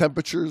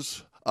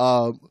temperatures.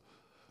 Yeah,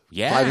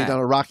 climbing down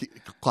a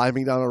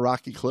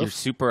rocky cliff. You're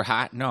super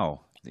hot.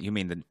 No, you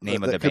mean the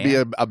name of the band? Could be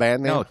a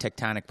band name. No,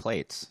 tectonic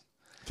plates.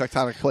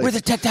 Tectonic plates. We're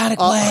the tectonic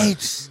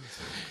plates.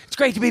 It's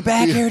great to be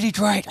back here,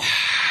 Detroit.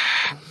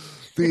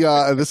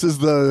 This is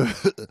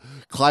the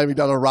climbing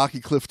down a rocky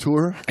cliff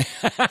tour.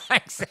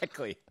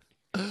 Exactly.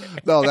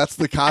 No, that's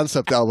the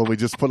concept album we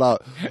just put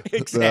out.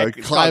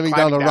 Exactly. Climbing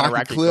down a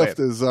rocky cliff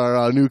is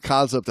our new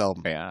concept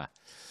album. Yeah.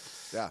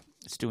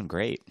 It's doing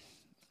great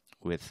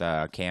with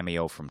a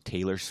cameo from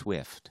Taylor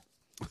Swift.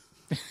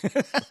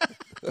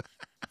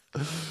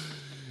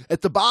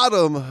 At the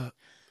bottom,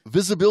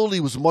 visibility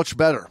was much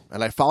better,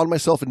 and I found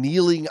myself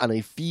kneeling on a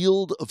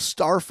field of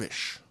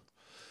starfish.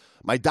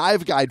 My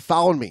dive guide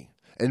found me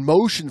and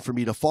motioned for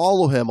me to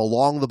follow him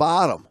along the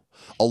bottom,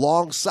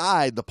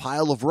 alongside the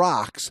pile of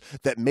rocks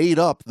that made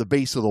up the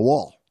base of the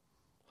wall.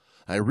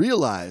 I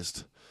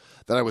realized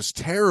that I was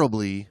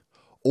terribly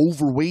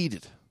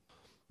overweighted.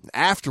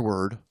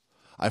 Afterward,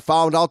 I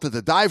found out that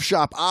the dive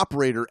shop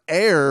operator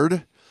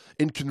erred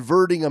in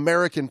converting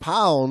American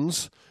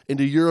pounds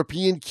into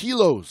European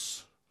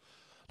kilos.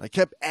 I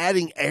kept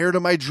adding air to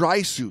my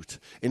dry suit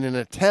in an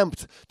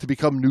attempt to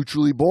become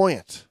neutrally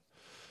buoyant.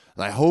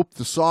 And I hoped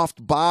the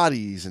soft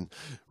bodies and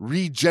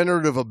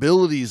regenerative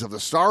abilities of the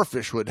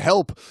starfish would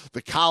help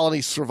the colony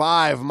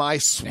survive my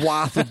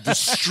swath of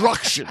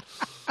destruction.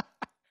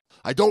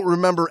 I don't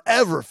remember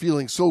ever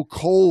feeling so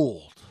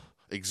cold,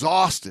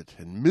 exhausted,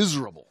 and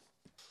miserable.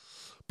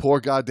 Poor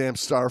goddamn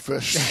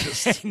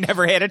starfish.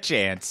 Never had a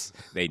chance.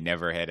 They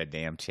never had a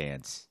damn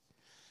chance.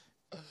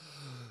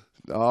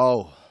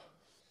 No.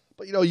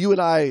 But, you and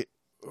I,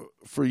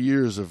 for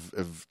years,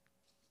 have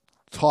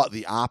taught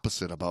the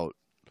opposite about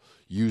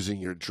using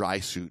your dry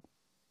suit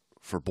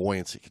for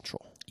buoyancy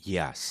control.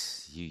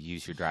 Yes. You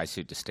use your dry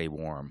suit to stay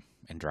warm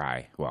and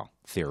dry. Well,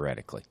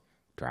 theoretically,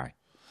 dry.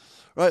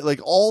 Right? Like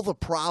all the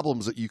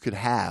problems that you could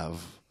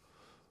have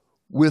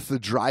with the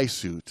dry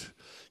suit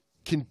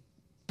can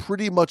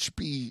pretty much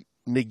be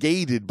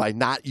negated by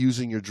not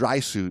using your dry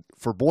suit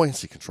for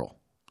buoyancy control.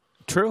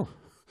 True.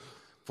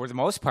 For the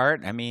most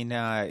part, I mean,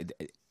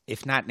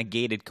 if not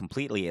negated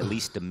completely, at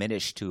least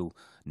diminished to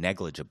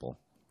negligible,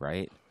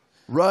 right?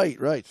 Right.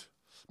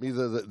 I mean,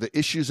 the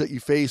issues that you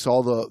face,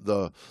 all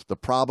the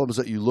problems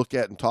that you look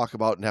at and talk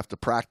about and have to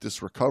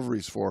practice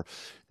recoveries for,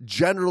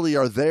 generally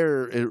are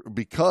there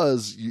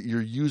because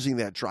you're using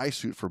that dry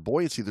suit for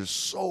buoyancy. There's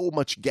so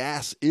much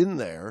gas in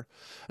there,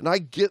 and I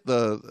get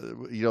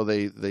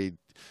they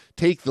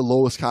take the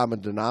lowest common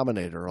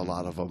denominator, a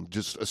lot of them,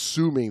 just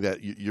assuming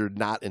that you're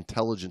not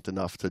intelligent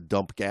enough to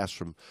dump gas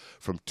from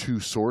two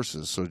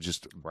sources, so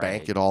just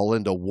bank it all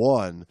into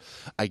one.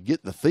 I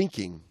get the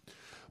thinking.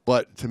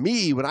 But to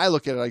me, when I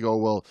look at it, I go,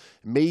 well,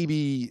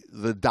 maybe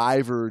the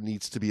diver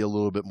needs to be a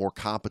little bit more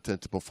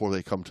competent before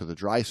they come to the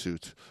dry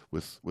suit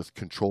with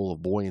control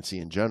of buoyancy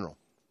in general.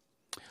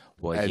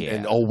 Well,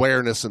 and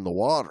awareness in the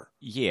water.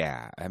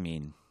 Yeah. I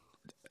mean,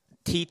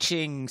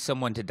 teaching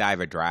someone to dive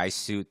a dry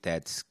suit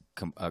that's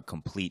a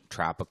complete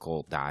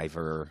tropical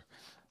diver,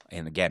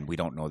 and again, we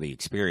don't know the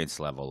experience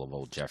level of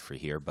old Jeffrey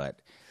here,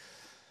 but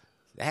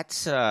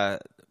that's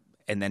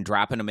and then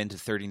dropping them into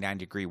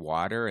 39-degree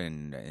water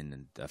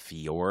in a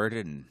fjord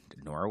in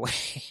Norway.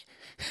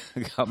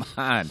 Come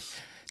on.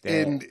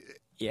 In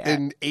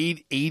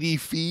 80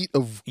 feet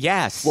of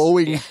yes.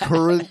 flowing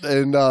current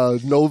and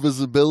no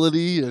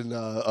visibility and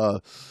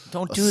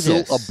don't do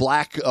this. A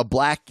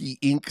blacky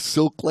ink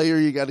silk layer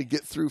you got to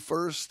get through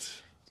first.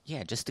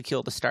 Yeah, just to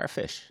kill the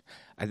starfish.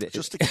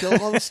 Just to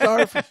kill all the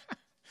starfish.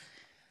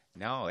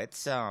 No,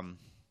 it's I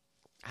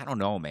don't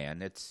know,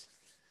 man. It's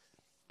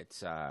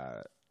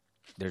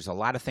there's a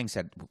lot of things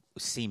that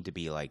seem to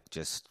be like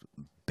just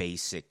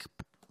basic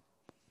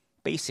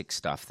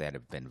stuff that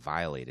have been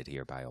violated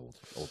here by old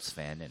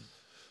Sven and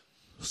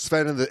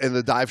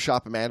the dive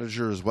shop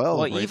manager as well.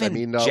 Well, right? even I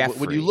mean, Jeffrey.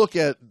 When you look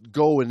at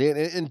going in,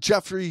 and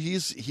Jeffrey,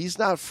 he's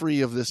not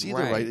free of this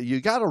either, right? You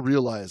got to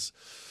realize,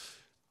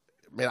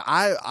 man,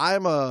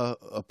 I'm a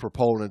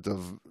proponent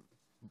of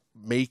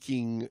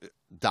making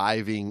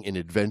diving an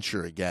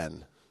adventure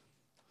again.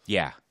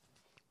 Yeah.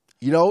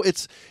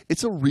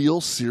 It's a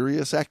real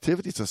serious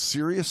activity. It's a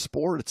serious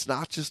sport. It's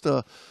not just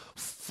a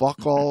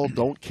fuck all,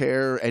 don't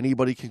care,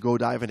 anybody can go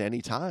dive at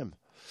any time.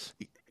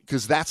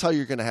 Because that's how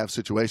you're going to have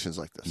situations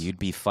like this. You'd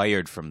be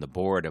fired from the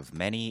board of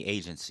many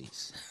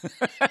agencies.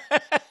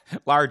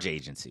 Large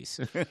agencies.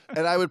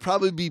 And I would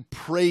probably be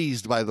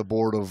praised by the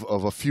board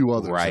of a few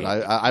others. Right.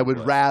 And I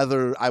would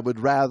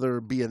rather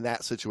be in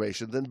that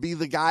situation than be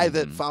the guy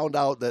that found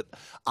out that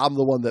I'm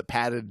the one that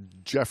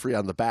patted Jeffrey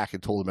on the back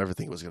and told him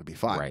everything was going to be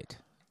fine. Right.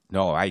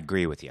 No, I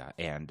agree with you,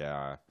 and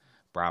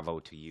bravo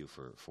to you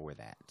for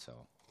that.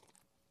 So,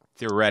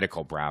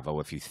 theoretical bravo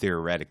if you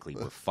theoretically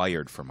were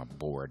fired from a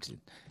board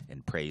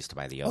and praised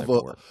by the other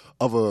board.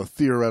 Of a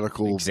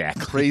theoretical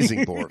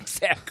praising board.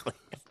 Exactly.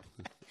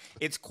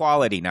 It's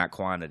quality, not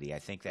quantity. I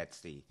think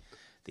that's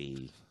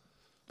the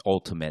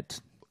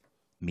ultimate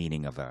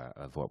meaning of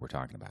what we're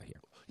talking about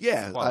here.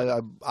 Yeah,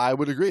 I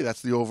would agree.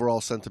 That's the overall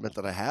sentiment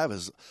that I have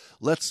is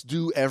let's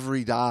do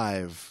every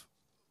dive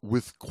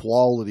with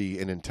quality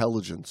and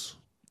intelligence.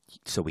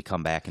 So we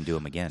come back and do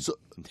them again. So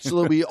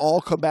that we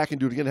all come back and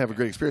do it again and have a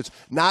great experience.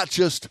 Not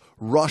just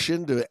rush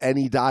into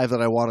any dive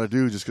that I want to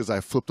do just because I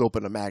flipped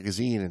open a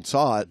magazine and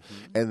saw it,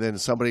 and then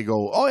somebody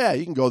go, oh, yeah,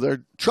 you can go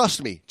there.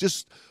 Trust me.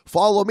 Just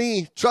follow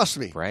me. Trust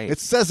me. Right. It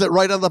says it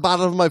right on the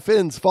bottom of my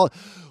fins.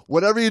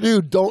 Whatever you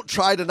do, don't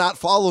try to not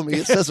follow me.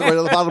 It says it right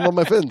on the bottom of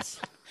my fins.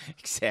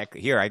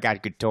 Exactly. Here, I got a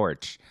good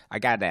torch. I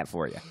got that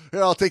for you.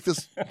 Here, I'll take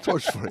this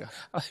torch for you.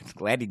 I'm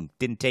glad he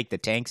didn't take the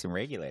tanks and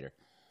regulator.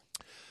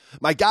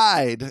 My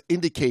guide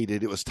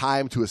indicated it was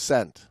time to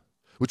ascend,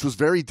 which was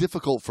very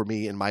difficult for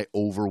me in my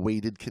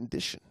overweighted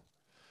condition.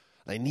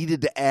 I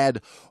needed to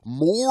add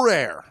more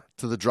air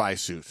to the dry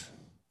suit.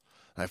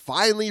 I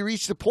finally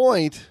reached a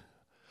point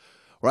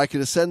where I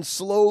could ascend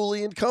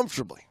slowly and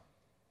comfortably.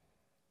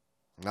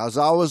 As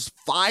I was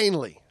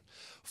finally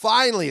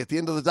at the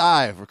end of the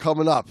dive, we're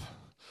coming up.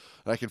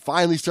 And I could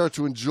finally start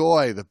to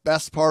enjoy the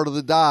best part of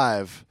the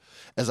dive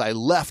as I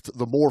left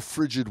the more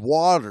frigid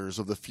waters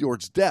of the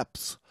fjord's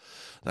depths.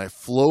 And I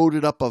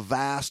floated up a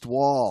vast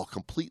wall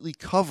completely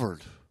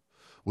covered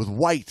with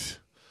white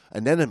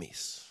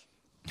anemones.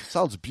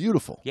 Sounds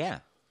beautiful. Yeah.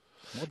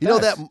 Well,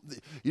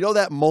 you know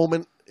that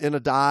moment in a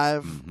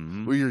dive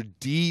where you're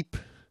deep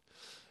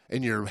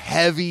and you're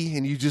heavy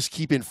and you just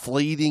keep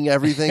inflating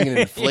everything and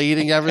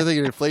inflating everything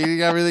and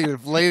inflating everything and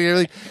inflating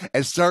everything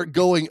and start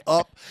going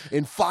up,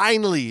 and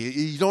finally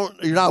you're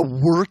not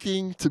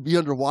working to be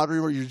underwater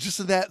anymore. You're just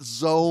in that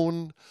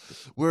zone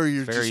where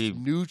you're just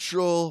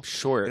neutral,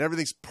 short, and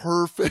everything's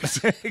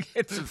perfect.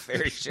 It's a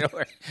very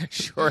short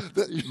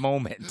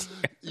moment.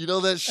 You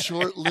know that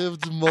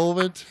short-lived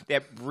moment?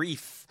 That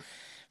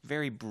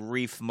very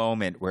brief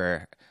moment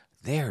where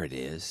there it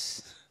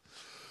is.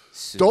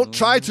 Soon. Don't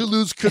try to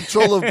lose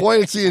control of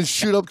buoyancy and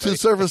shoot up to the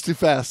surface too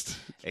fast.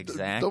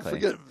 Exactly. Don't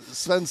forget,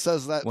 Sven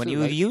says that when too,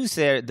 you right? use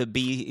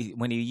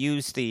when you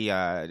use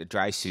the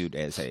dry suit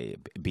as a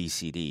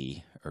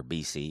BCD or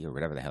BC or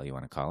whatever the hell you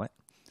want to call it,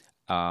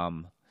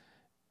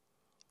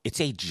 it's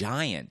a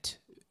giant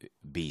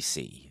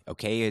BC,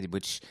 okay, it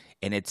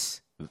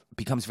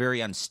becomes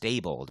very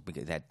unstable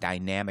because that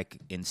dynamic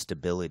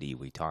instability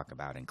we talk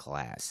about in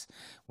class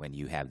when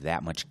you have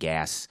that much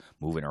gas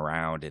moving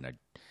around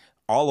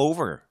all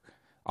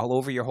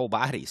over your whole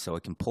body, so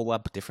it can pull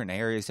up different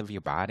areas of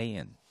your body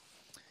and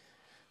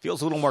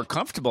feels a little more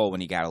comfortable when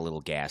you got a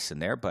little gas in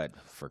there. But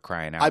for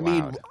crying out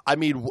loud, I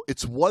mean,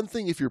 it's one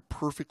thing if you're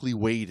perfectly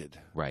weighted,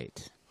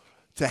 right,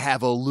 to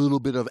have a little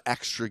bit of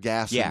extra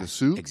gas in the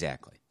suit.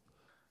 Exactly.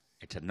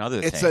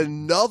 It's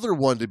another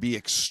one to be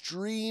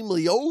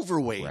extremely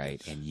overweight,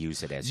 right, and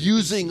use it as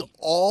using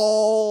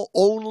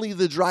only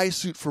the dry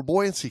suit for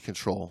buoyancy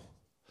control,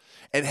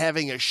 and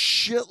having a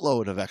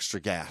shitload of extra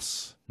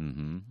gas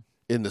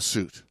in the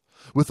suit,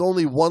 with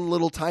only one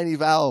little tiny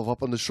valve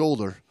up on the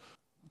shoulder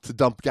to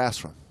dump gas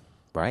from.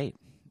 Right,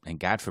 and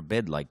God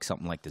forbid, like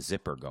something like the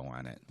zipper go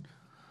on it,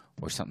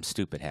 or something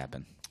stupid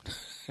happen.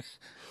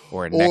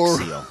 Or a neck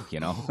seal, you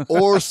know.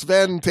 Or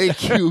Sven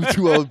take you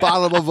to the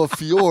bottom of a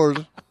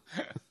fjord.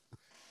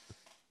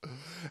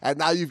 And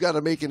now you've got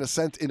to make an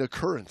ascent in a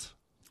current.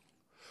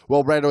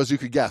 Well, Brando, as you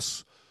could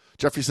guess,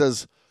 Jeffrey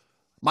says,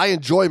 my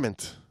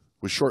enjoyment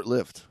was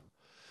short-lived.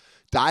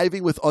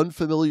 Diving with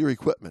unfamiliar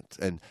equipment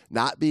and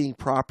not being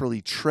properly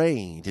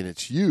trained in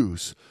its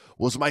use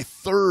was my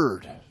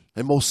third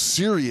and most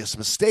serious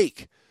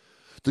mistake.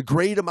 The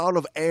great amount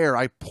of air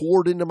I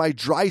poured into my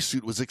dry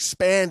suit was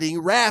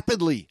expanding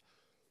rapidly.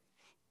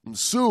 And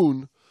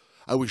soon,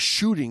 I was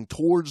shooting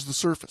towards the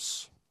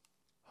surface.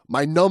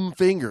 My numb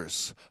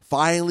fingers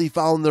finally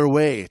found their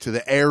way to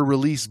the air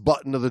release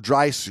button of the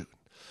dry suit,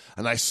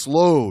 and I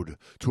slowed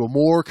to a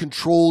more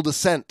controlled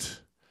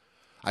ascent.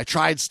 I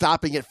tried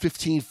stopping at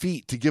 15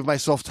 feet to give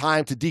myself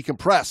time to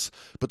decompress,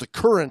 but the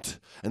current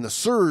and the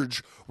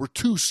surge were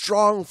too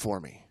strong for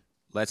me.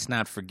 Let's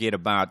not forget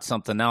about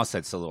something else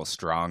that's a little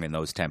strong in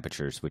those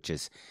temperatures, which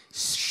is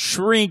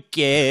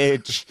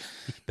shrinkage.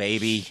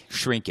 Baby,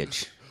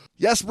 shrinkage.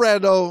 Yes,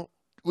 Brando,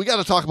 we got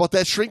to talk about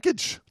that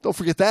shrinkage. Don't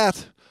forget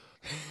that.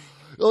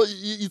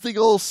 You think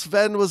old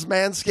Sven was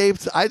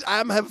manscaped?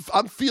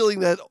 I'm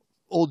feeling that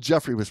old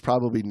Jeffrey was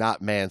probably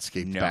not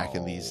manscaped back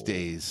in these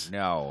days.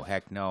 No,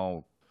 heck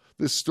no.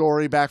 This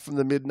story back from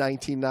the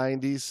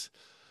mid-1990s.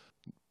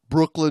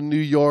 Brooklyn, New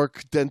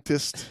York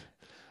dentist.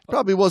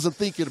 Probably wasn't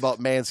thinking about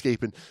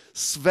manscaping.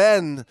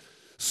 Sven,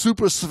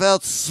 super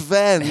svelte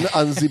Sven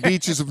on the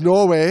beaches of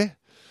Norway,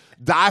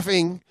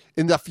 diving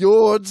in the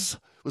fjords,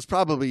 was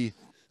probably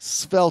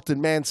svelte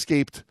and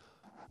manscaped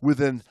with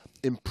an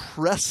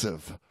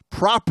impressive,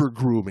 proper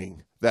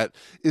grooming that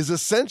is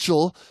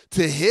essential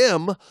to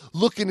him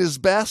looking his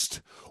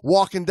best,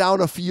 walking down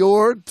a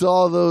fjord to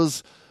all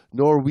those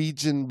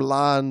Norwegian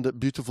blonde,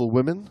 beautiful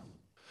women.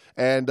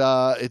 And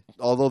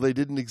although they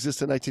didn't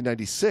exist in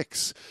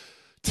 1996,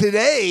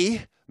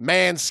 today,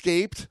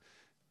 Manscaped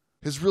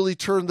has really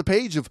turned the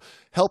page of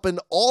helping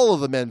all of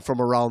the men from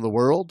around the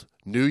world,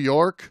 New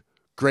York,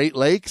 Great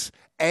Lakes,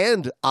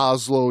 and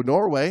Oslo,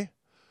 Norway,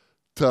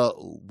 to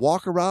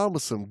walk around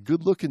with some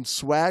good-looking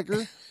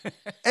swagger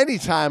any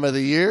time of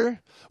the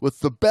year.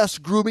 With the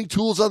best grooming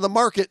tools on the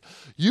market,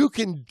 you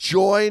can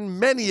join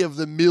many of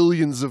the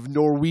millions of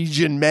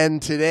Norwegian men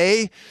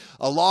today,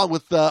 along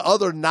with the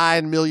other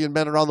 9 million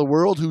men around the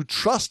world who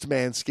trust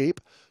Manscaped.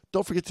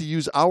 Don't forget to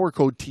use our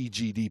code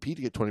TGDP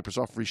to get 20%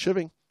 off free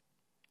shipping.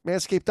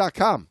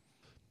 Manscaped.com.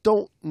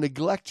 Don't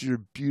neglect your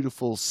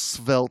beautiful,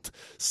 svelte,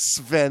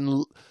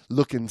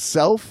 Sven-looking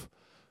self.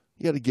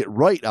 You got to get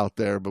right out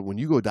there, but when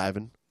you go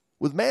diving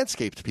with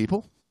Manscaped,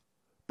 people.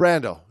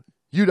 Brando,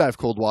 you dive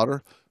cold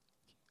water.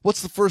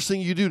 What's the first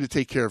thing you do to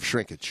take care of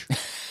shrinkage?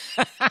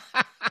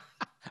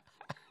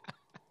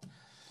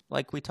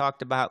 Like we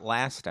talked about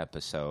last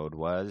episode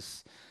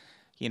was,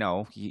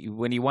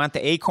 when you want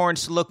the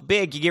acorns to look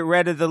big, you get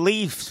rid of the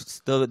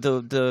leaves,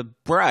 the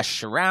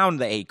brush around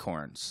the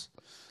acorns.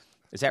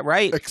 Is that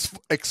right?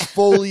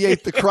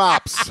 Exfoliate the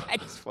crops.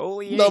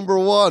 Exfoliate. Number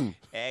one.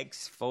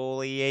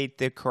 Exfoliate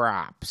the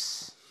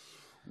crops.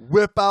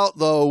 Whip out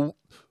the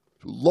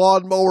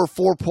lawnmower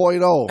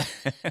 4.0.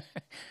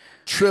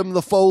 Trim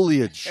the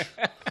foliage.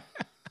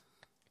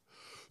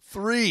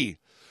 3,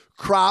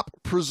 crop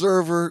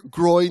preserver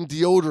groin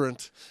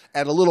deodorant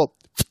and a little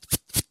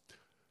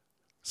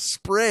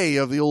spray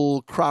of the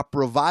old crop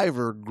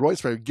reviver groin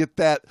spray. Get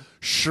that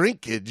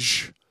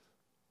shrinkage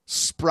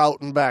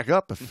sprouting back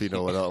up, if you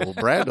know what old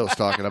Brando's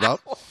talking about.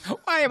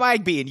 Why am I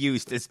being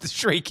used as the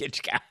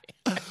shrinkage guy?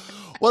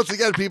 Once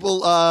again,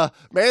 people,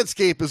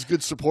 Manscaped is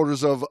good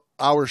supporters of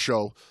our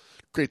show,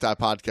 Great Dive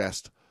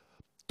Podcast.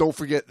 Don't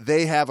forget,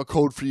 they have a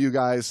code for you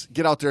guys.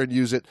 Get out there and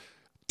use it.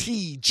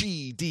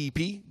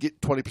 TGDP. Get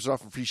 20%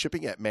 off and free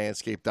shipping at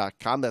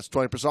manscaped.com. That's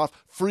 20%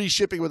 off. Free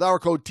shipping with our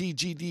code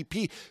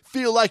TGDP.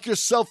 Feel like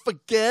yourself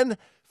again.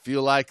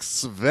 Feel like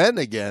Sven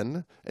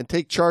again. And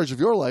take charge of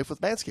your life with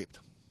Manscaped.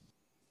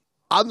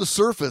 On the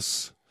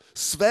surface,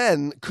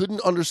 Sven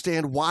couldn't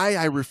understand why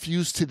I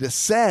refused to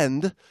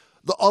descend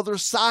the other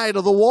side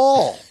of the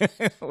wall.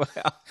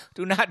 Well,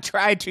 do not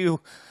try to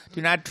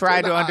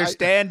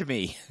understand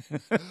me,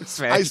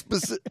 Sven. I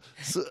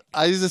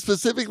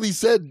specifically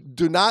said,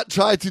 do not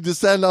try to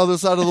descend the other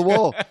side of the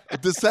wall.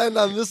 Descend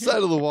on this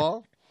side of the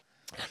wall.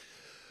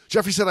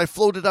 Jeffrey said I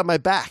floated on my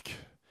back,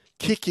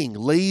 kicking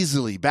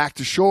lazily back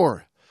to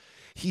shore.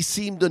 He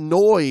seemed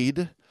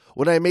annoyed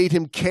when I made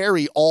him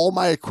carry all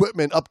my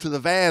equipment up to the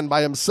van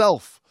by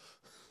himself.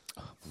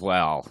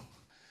 Well,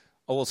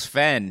 old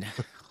Sven.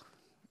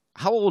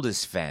 How old is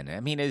Sven? I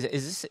mean,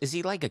 is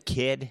he like a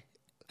kid?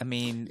 I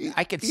mean,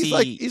 I could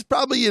see he's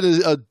probably in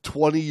a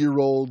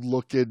 20-year-old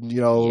looking,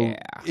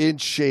 in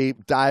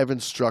shape dive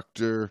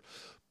instructor,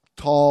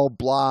 tall,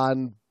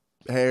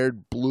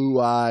 blonde-haired,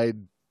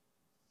 blue-eyed,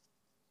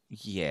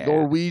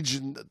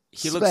 Norwegian.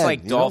 He Sven, looks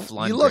like Dolph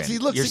Lundgren. He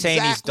looks You're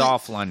saying he's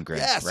Dolph Lundgren,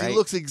 yes, right? He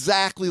looks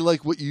exactly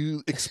like what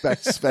you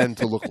expect Sven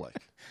to look like.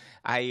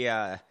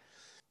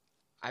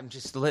 I'm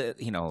just,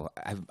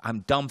 I'm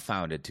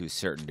dumbfounded to a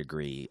certain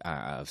degree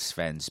of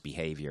Sven's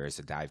behavior as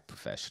a dive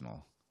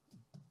professional.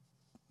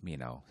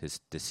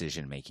 His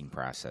decision-making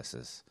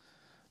processes.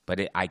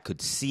 But I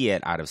could see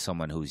it out of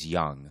someone who's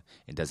young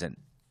and doesn't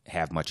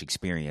have much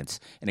experience.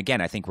 And again,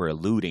 I think we're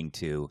alluding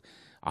to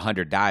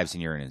 100 dives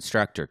and you're an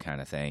instructor kind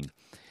of thing.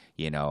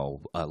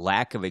 A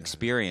lack of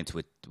experience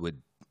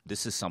would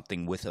this is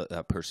something with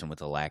a person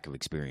with a lack of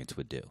experience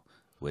would do.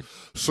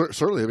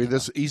 Certainly. I mean,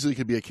 this easily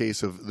could be a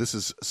case of this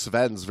is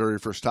Sven's very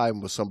first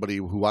time with somebody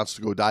who wants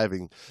to go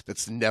diving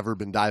that's never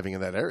been diving in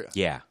that area.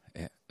 Yeah,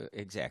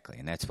 exactly.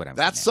 And that's what I'm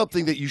That's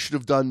something that you should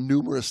have done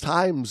numerous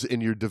times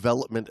in your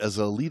development as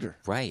a leader.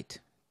 Right.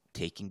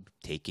 Taking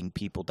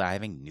people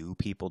diving, new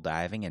people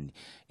diving,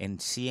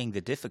 and seeing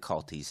the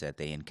difficulties that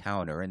they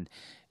encounter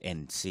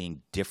and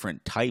seeing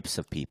different types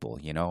of people,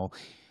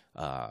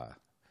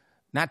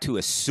 not to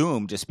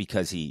assume just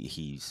because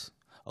he's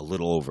a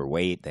little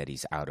overweight that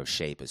he's out of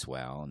shape as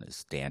well, and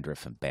his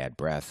dandruff and bad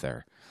breath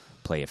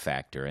play a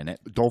factor in it.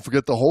 Don't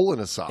forget the hole in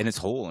his sock. And his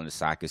hole in his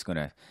sock is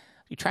are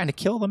you trying to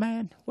kill the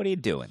man? What are you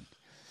doing?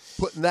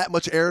 Putting that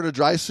much air in a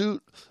dry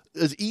suit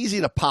is easy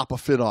to pop a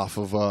fin off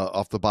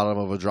the bottom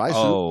of a dry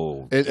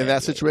suit in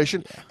that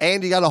situation. Yeah.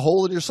 And you got a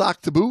hole in your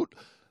sock to boot.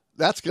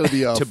 That's going to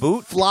be a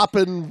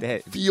flopping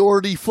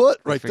fjordy foot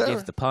right there.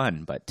 Forgive the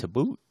pun, but to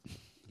boot.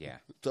 Yeah.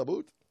 To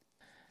boot.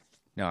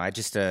 No, I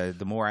just the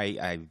more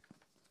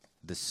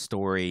the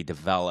story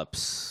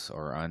develops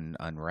or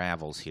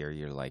unravels here,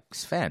 you're like,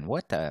 Sven,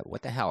 what the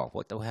hell?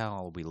 What the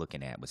hell are we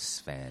looking at with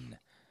Sven?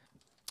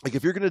 Like,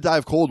 if you're going to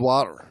dive cold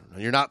water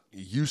and you're not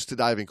used to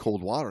diving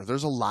cold water,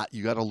 there's a lot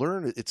you got to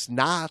learn. It's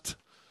not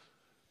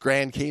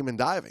Grand Cayman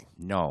diving.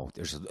 No,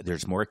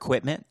 there's more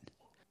equipment,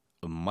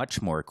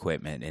 much more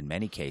equipment in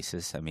many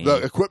cases. I mean,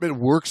 the equipment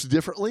works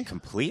differently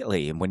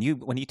completely. And when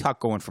you talk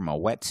going from a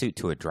wetsuit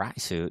to a dry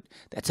suit,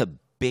 that's a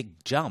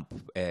big jump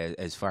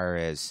as far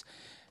as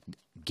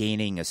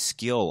gaining a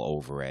skill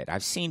over it.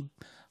 I've seen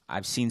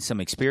some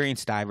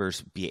experienced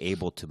divers be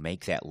able to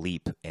make that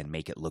leap and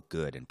make it look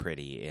good and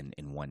pretty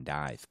in one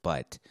dive,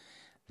 but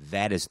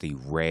that is the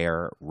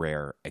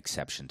rare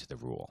exception to the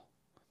rule.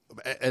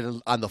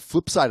 And on the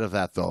flip side of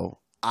that, though,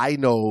 I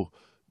know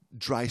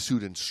dry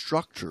suit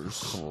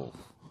instructors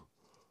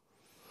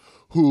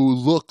who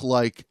look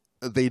like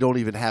they don't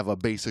even have a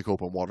basic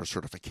open water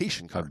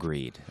certification card.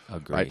 Agreed.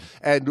 Right?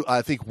 And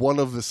I think one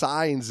of the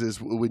signs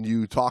is when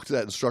you talk to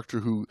that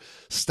instructor who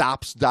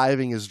stops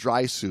diving his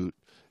dry suit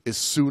as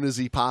soon as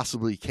he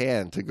possibly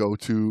can to go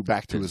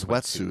back to his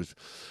wetsuit,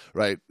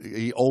 right?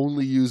 He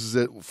only uses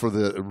it for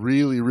the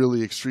really,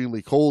 really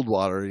extremely cold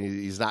water, and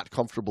he's not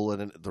comfortable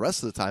in it the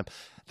rest of the time.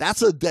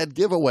 That's a dead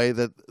giveaway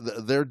that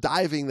they're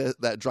diving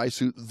that dry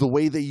suit the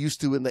way they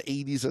used to in the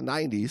 80s and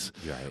 90s,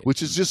 right.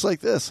 Which is just like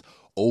this.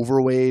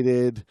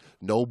 Overweighted,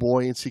 no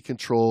buoyancy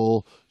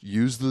control,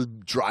 use the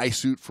dry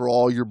suit for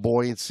all your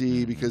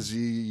buoyancy because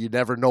you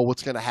never know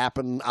what's going to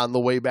happen on the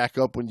way back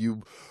up when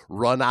you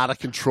run out of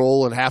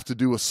control and have to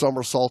do a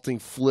somersaulting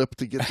flip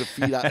to get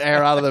the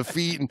air out of the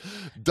feet and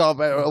dump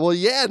air. Well,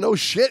 yeah, no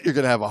shit, you're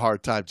going to have a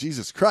hard time.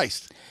 Jesus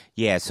Christ.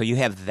 Yeah, so you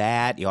have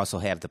that. You also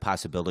have the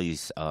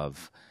possibilities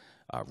of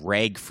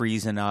reg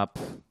freezing up,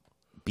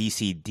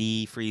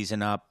 BCD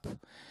freezing up,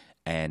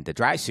 and the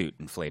dry suit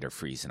inflator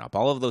freezing up.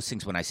 All of those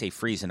things, when I say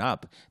freezing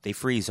up, they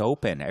freeze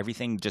open.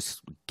 Everything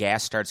just,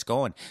 gas starts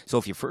going. So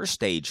if your first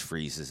stage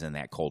freezes in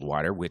that cold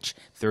water, which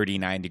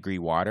 39-degree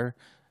water,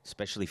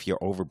 especially if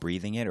you're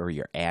over-breathing it or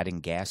you're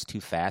adding gas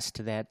too fast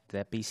to that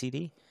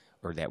BCD,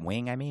 or that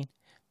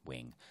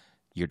wing,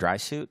 your dry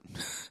suit,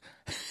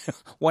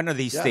 one of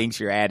these things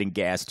you're adding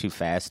gas too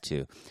fast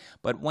to.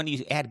 But when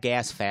you add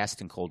gas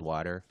fast in cold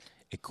water,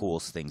 it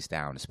cools things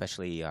down,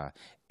 especially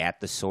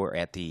at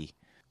the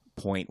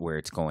point where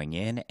it's going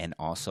in, and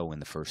also in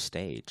the first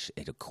stage.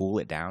 It'll cool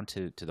it down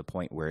to the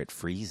point where it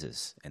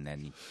freezes, and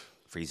then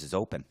freezes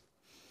open.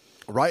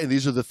 Right, and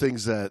these are the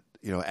things that,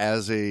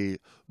 as a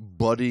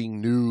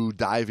budding new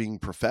diving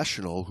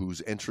professional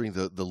who's entering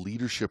the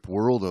leadership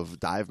world of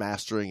dive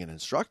mastering and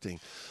instructing,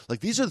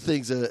 like these are the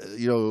things that,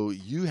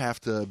 you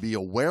have to be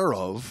aware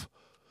of.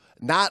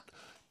 Not,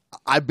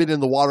 I've been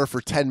in the water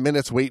for 10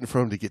 minutes waiting for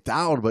him to get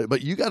down,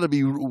 but you got to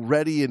be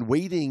ready and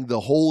waiting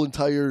the whole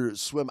entire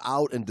swim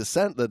out and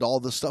descent that all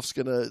this stuff's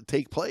going to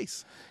take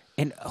place.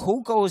 And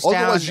who goes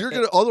otherwise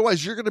down?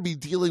 Otherwise, you're gonna be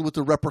dealing with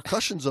the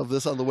repercussions of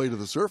this on the way to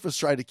the surface,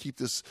 trying to keep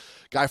this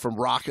guy from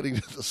rocketing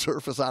to the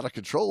surface out of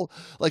control.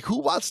 Like,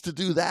 who wants to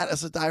do that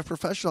as a dive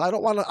professional? I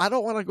don't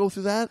want to go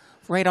through that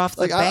right off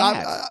the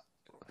bat.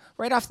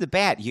 Right off the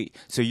bat,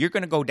 so you're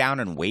going to go down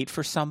and wait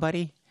for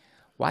somebody?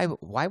 Why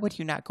would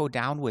you not go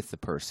down with the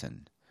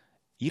person?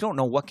 You don't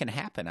know what can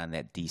happen on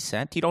that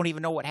descent. You don't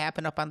even know what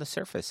happened up on the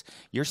surface.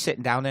 You're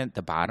sitting down at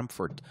the bottom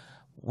for,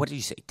 what did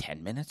you say,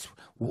 10 minutes?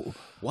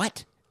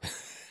 What?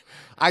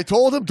 I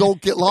told him,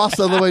 don't get lost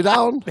on the way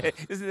down.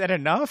 Isn't that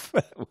enough?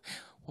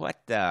 What?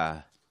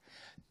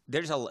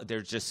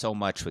 There's just so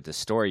much with the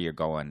story. You're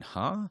going,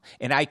 huh?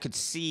 And I could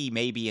see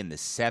maybe in the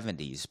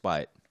 70s,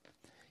 but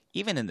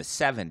even in the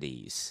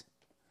 70s,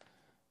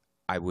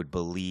 I would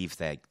believe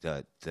that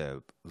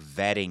the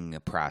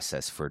vetting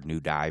process for new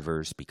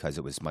divers, because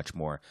it was much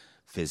more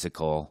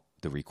physical,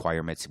 the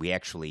requirements,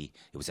 it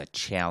was a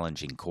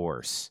challenging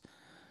course.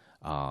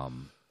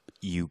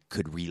 You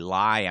could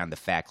rely on the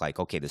fact, like,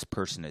 okay, this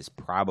person is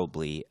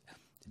probably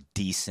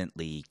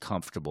decently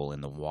comfortable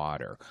in the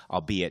water,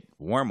 albeit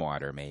warm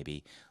water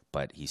maybe,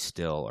 but he's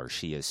still, or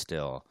she is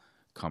still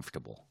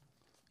comfortable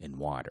in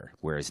water.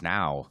 Whereas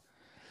now,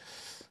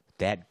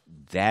 that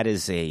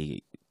is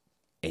a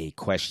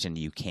question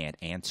you can't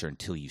answer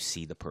until you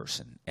see the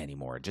person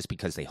anymore. Just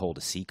because they hold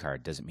a C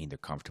card doesn't mean they're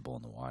comfortable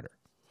in the water.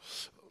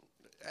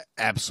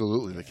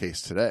 Absolutely the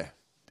case today.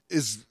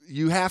 Is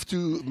you have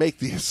to make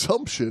the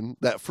assumption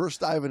that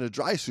first dive in a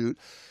dry suit,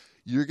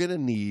 you're going to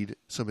need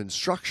some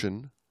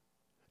instruction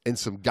and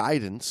some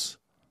guidance,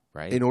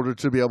 right, in order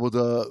to be able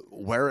to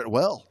wear it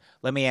well.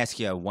 Let me ask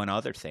you one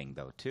other thing,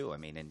 though, too. I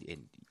mean, and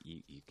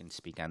you can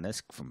speak on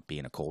this from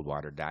being a cold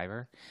water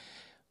diver.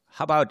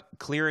 How about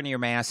clearing your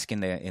mask in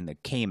the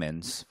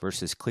Caymans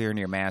versus clearing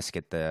your mask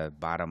at the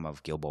bottom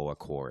of Gilboa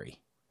Quarry?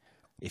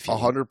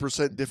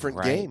 100%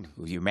 different game.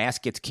 Your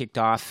mask gets kicked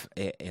off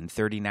in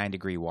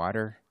 39-degree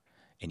water,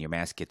 and your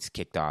mask gets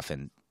kicked off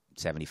in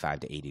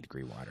 75 to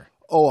 80-degree water.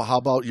 Oh, how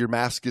about your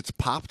mask gets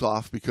popped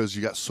off because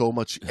you got so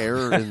much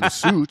air in the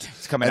suit?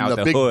 It's coming and out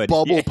the big hood.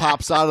 Bubble Yeah.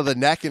 pops out of the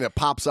neck and it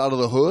pops out of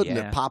the hood and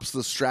Yeah. it pops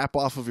the strap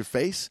off of your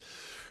face,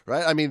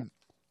 right? I mean,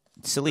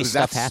 silly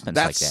stuff happens like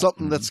that. That's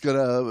something that's going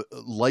to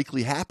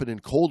likely happen in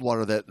cold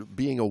water that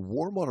being a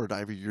warm water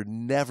diver, you're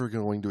never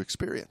going to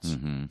experience.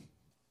 Mm-hmm.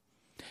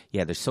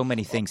 Yeah, there's so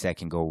many things that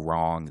can go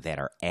wrong that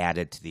are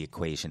added to the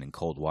equation in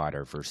cold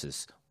water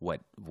versus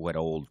what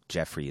old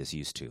Jeffrey is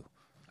used to.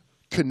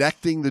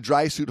 Connecting the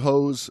dry suit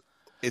hose,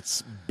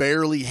 it's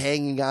barely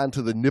hanging on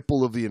to the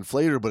nipple of the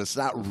inflator, but it's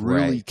not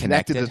really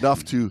connected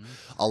enough to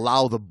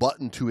allow the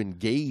button to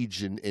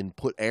engage and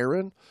put air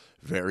in.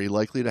 Very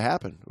likely to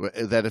happen.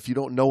 That if you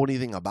don't know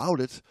anything about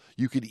it,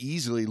 you could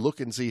easily look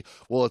and see,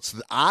 well, it's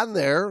on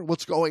there.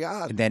 What's going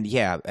on? And then,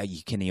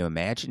 can you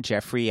imagine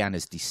Jeffrey on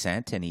his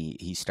descent and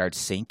he starts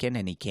sinking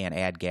and he can't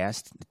add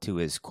gas to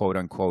his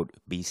quote-unquote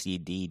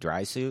BCD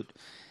dry suit?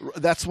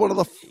 That's one of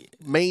the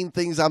main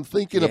things I'm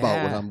thinking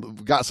about when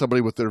I've got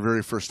somebody with their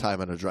very first time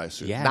in a dry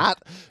suit. Yeah.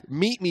 Not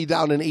meet me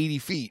down in 80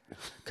 feet.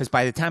 Because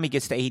by the time he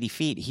gets to 80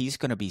 feet, he's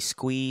going to be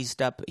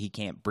squeezed up. He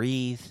can't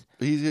breathe.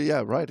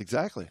 Yeah, right,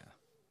 exactly.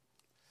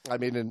 I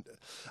mean, and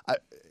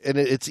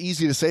it's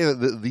easy to say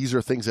that these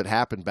are things that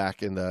happened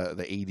back in the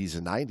 80s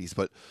and 90s,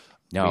 but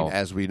no. I mean,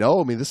 as we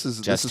know, this is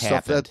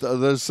stuff that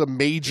there's some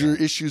major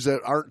issues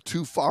that aren't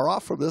too far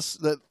off from this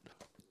that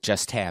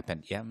just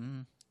happened. Yeah,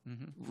 mm-hmm.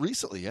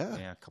 Recently,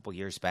 yeah, a couple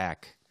years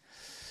back.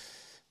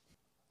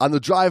 On the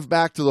drive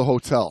back to the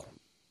hotel,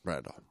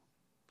 Randall.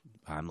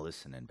 I'm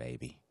listening,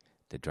 baby.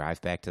 The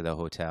drive back to the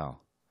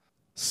hotel.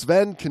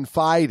 Sven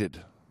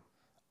confided.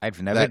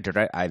 I've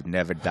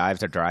never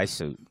dived a dry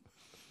suit.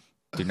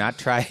 Do not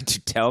try to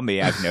tell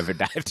me I've never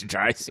dived a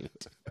dry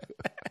suit.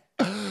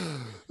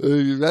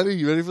 You ready?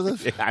 You ready for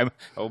this?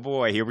 Oh,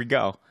 boy. Here we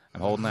go.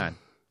 I'm holding on.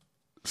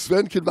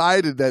 Sven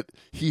confided that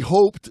he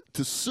hoped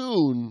to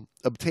soon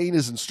obtain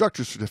his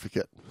instructor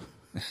certificate.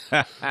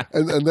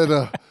 and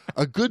then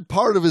a good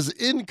part of his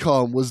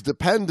income was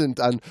dependent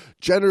on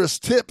generous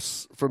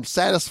tips from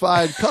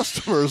satisfied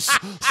customers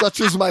such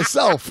as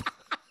myself.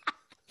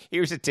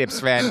 Here's a tip,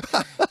 Sven.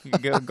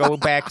 Go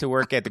back to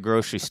work at the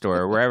grocery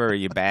store, wherever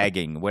you're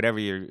bagging, whatever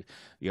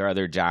your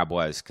other job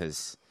was,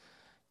 because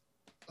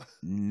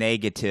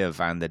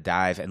negative on the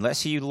dive.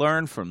 Unless you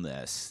learn from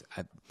this,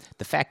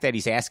 the fact that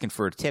he's asking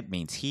for a tip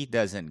means he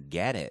doesn't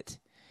get it.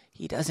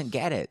 He doesn't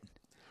get it.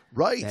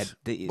 Right.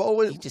 He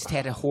just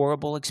had a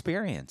horrible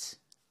experience.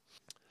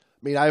 I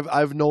mean,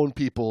 I've known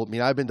people. I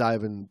mean, I've been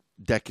diving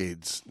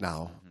decades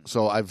now,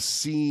 so I've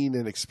seen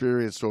and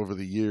experienced over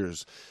the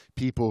years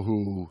people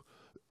who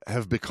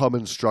have become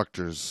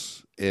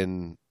instructors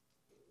in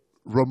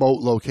remote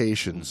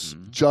locations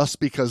just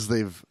because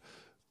they've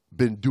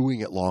been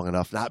doing it long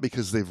enough, not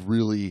because they've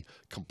really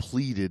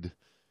completed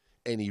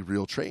any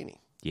real training.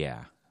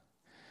 Yeah.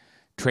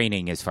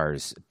 Training as far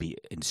as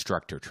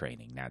instructor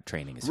training, not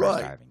training as far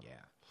as diving. Yeah.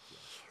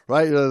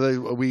 Right?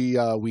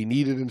 We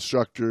need an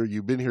instructor.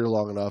 You've been here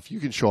long enough. You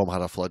can show them how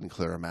to flood and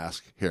clear a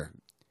mask. Here,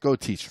 go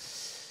teach them.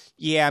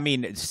 Yeah, I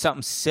mean,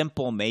 something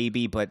simple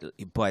maybe, but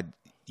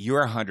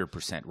you're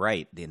 100%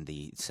 right in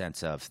the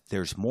sense of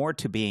there's more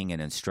to being an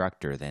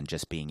instructor than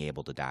just being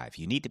able to dive.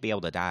 You need to be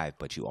able to dive,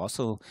 but you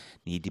also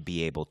need to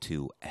be able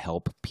to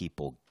help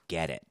people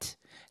get it,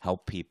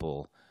 help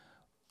people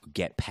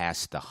get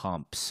past the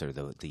humps or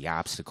the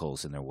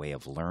obstacles in their way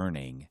of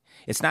learning.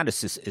 It's not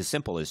as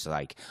simple as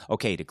like,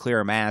 okay, to clear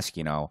a mask,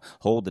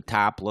 hold the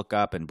top, look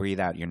up, and breathe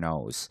out your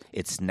nose.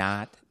 It's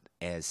not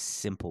as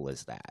simple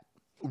as that.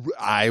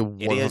 I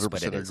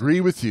 100% agree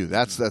with you.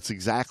 That's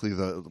exactly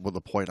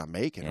the point I'm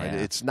making. Right?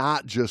 It's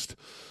not just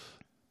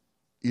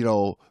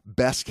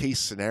best case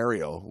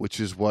scenario,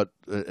 which is what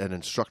an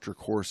instructor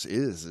course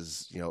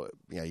is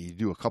you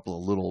do a couple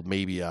of little,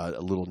 maybe a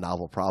little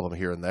novel problem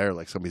here and there,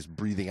 like somebody's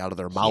breathing out of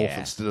their mouth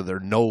instead of their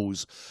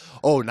nose.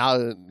 Oh,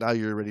 now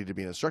you're ready to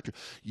be an instructor.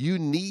 You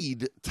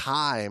need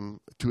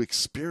time to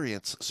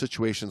experience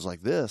situations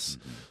like this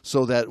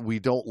so that we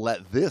don't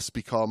let this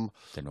become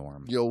the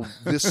norm.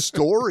 This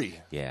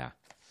story. Yeah.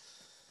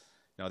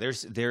 No,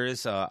 there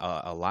is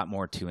a lot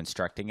more to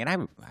instructing,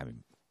 and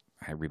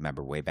I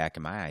remember way back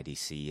in my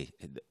IDC,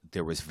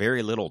 there was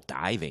very little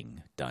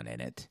diving done in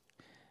it.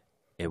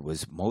 It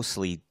was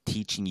mostly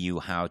teaching you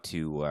how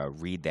to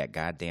read that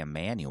goddamn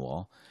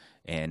manual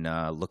and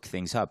look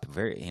things up.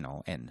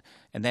 And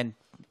then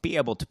be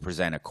able to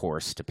present a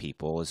course to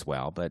people as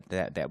well. But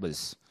that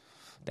was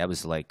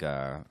like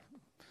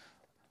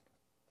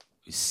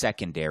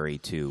secondary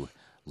to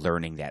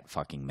learning that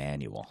fucking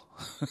manual.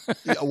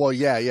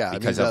 Yeah.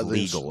 Because of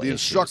legal the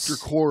instructor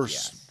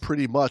course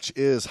pretty much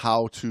is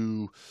how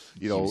to,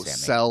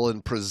 sell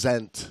and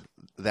present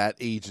that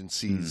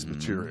agency's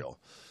material.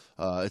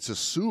 It's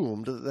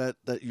assumed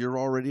that you're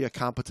already a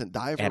competent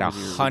diver. At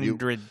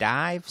 100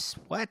 dives?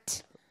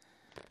 What?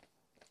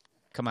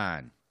 Come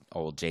on,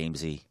 old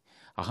Jamesy.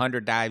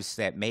 100 dives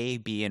that may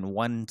be in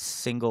one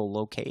single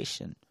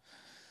location.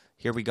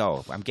 Here we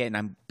go.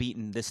 I'm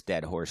beating this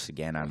dead horse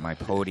again on my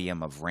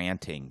podium of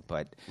ranting,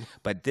 but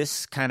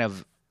this kind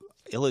of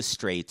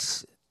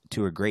illustrates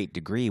to a great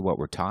degree what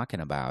we're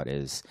talking about.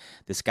 Is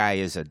this guy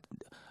is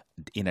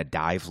in a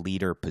dive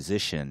leader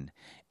position,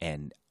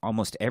 and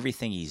almost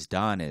everything he's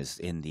done is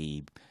in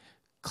the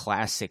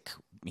classic,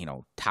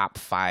 top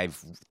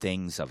 5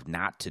 things of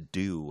not to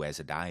do as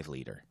a dive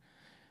leader.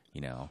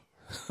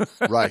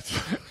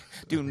 Right.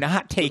 Do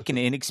not take an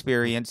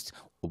inexperienced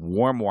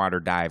warm water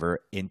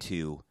diver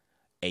into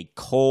a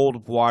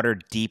cold water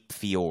deep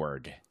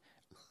fjord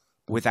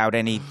without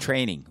any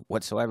training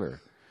whatsoever.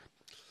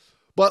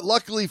 But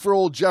luckily for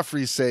old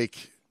Jeffrey's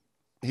sake,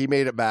 he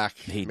made it back.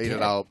 He made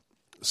it out.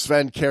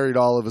 Sven carried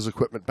all of his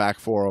equipment back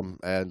for him,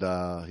 and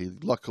he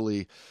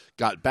luckily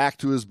got back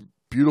to his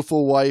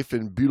beautiful wife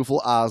in beautiful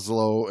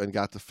Oslo and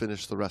got to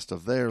finish the rest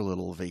of their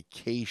little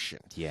vacation.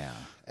 Yeah.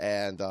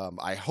 And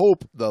I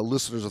hope the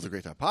listeners of the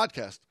Great Time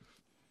Podcast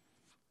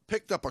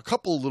picked up a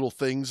couple little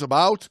things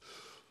about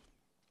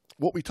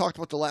what we talked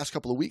about the last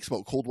couple of weeks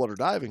about cold water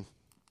diving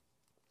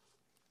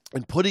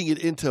and putting it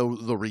into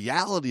the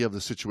reality of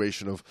the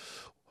situation of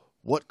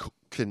what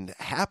can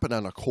happen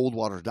on a cold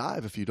water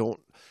dive if you don't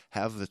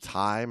have the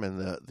time and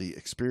the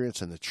experience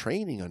and the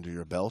training under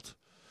your belt.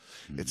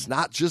 It's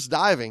not just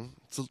diving.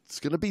 It's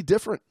going to be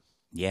different.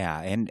 Yeah,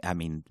 and I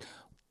mean,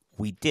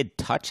 we did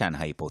touch on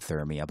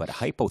hypothermia, but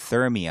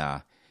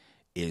hypothermia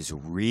is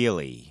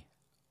really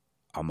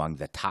among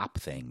the top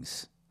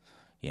things,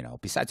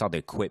 besides all the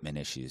equipment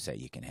issues that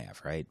you can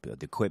have, right? The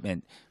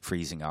equipment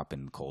freezing up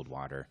in cold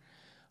water.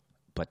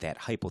 But that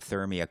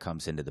hypothermia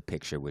comes into the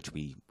picture, which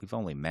we've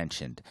only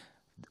mentioned.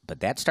 But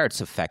that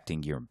starts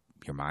affecting your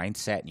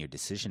mindset and your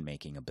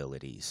decision-making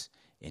abilities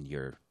and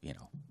your,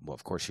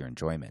 of course, your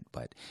enjoyment.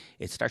 But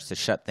it starts to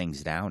shut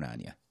things down on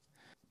you.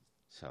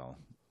 So,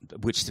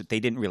 which they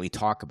didn't really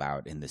talk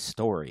about in this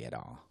story at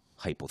all.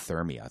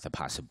 Hypothermia, the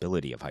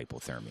possibility of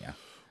hypothermia.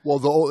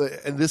 Well,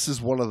 and this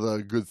is one of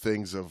the good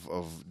things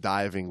of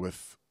diving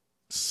with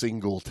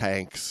single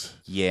tanks.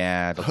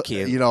 Yeah,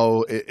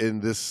 in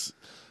this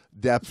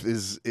depth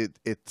is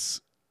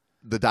it's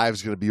the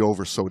dive's going to be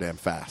over so damn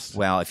fast.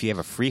 Well, if you have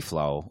a free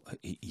flow,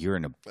 you're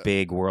in a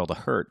big world of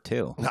hurt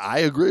too. I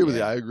agree with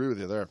you. I agree with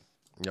you there.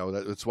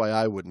 That's why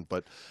I wouldn't.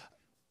 But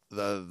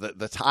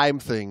the time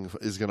thing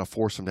is going to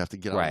force them to have to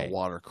get out of the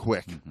water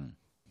quick. Mm-hmm.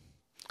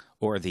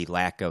 Or the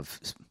lack of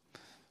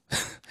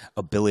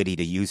ability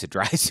to use a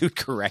dry suit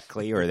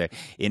correctly, or the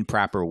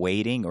improper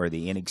weighting, or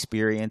the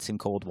inexperience in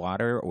cold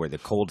water, or the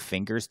cold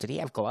fingers. Did he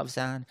have gloves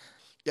on?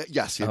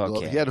 Yes, he had,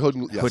 he had hood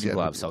and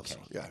gloves. Okay,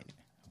 yeah,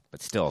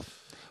 but still,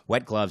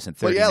 wet gloves and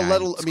 39.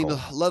 But yeah,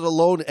 let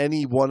alone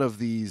any one of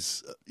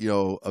these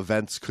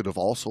events could have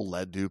also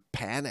led to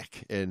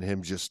panic and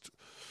him just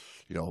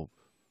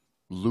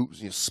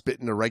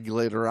spitting the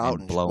regulator out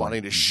and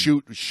wanting to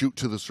shoot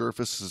to the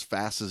surface as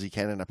fast as he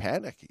can in a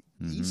panic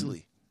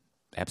easily.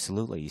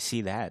 Absolutely, you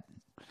see that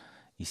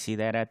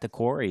at the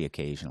quarry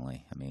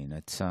occasionally. I mean,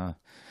 it's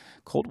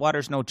cold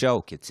water's no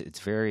joke. It's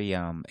very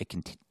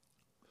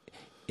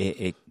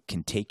it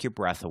can take your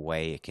breath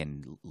away. It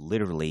can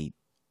literally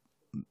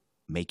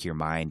make your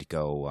mind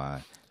go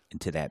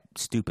into that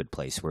stupid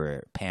place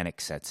where panic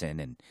sets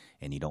in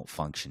and you don't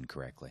function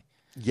correctly.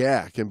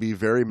 Yeah, it can be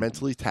very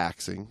mentally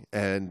taxing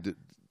and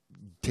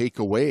take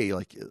away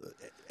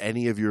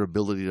any of your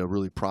ability to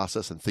really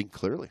process and think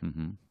clearly.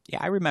 Mm-hmm. Yeah,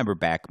 I remember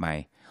back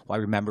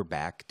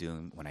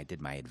doing when I did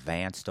my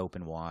advanced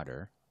open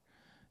water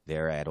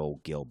there at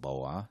Old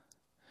Gilboa,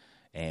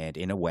 and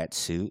in a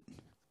wetsuit.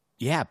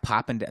 Yeah,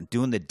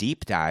 doing the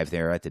deep dive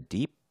there at the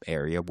deep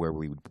area where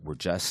we were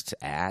just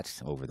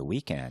at over the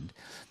weekend.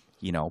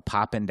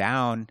 Popping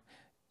down,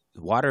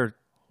 water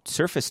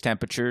surface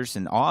temperatures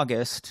in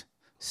August,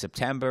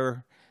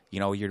 September.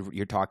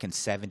 You're talking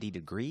 70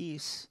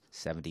 degrees,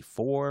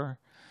 74.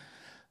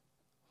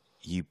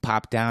 You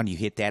pop down, you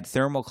hit that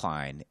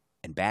thermocline,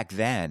 and back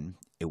then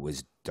it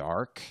was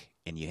dark,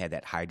 and you had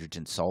that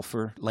hydrogen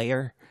sulfur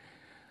layer,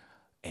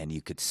 and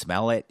you could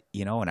smell it,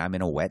 and I'm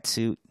in a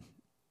wetsuit,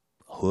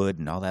 hood,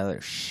 and all that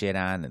other shit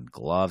on, and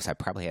gloves. I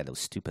probably had those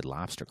stupid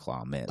lobster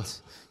claw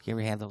mitts. You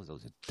ever had those?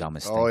 Those are the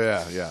dumbest things. Oh,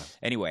 yeah.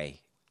 Anyway,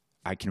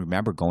 I can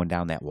remember going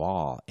down that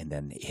wall and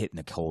then hitting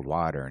the cold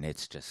water, and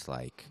it's just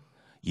like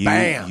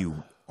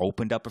you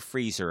opened up a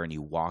freezer and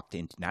you walked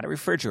into, not a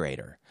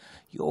refrigerator,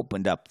 you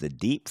opened up the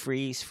deep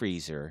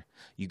freezer,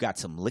 you got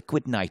some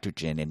liquid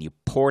nitrogen, and you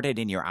poured it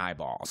in your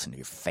eyeballs and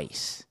your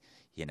face.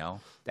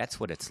 That's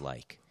what it's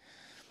like.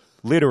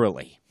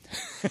 Literally.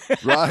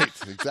 Right,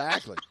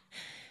 exactly.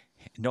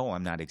 No,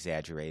 I'm not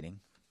exaggerating.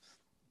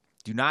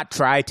 Do not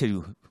try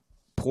to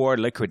pour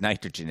liquid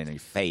nitrogen in your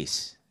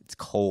face. It's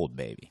cold,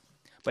 baby.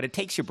 But it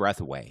takes your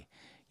breath away.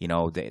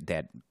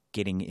 That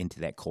getting into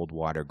that cold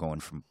water, going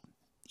from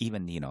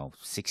even,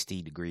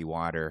 60-degree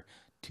water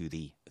to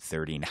the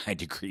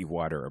 39-degree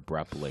water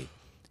abruptly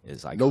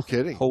is like, no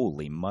kidding.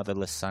 Holy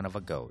motherless son of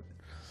a goat.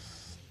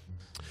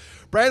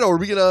 Brando, are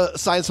we going to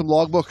sign some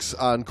logbooks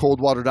on cold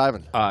water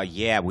diving?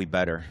 Yeah, we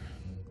better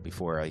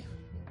before I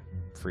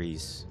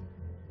freeze.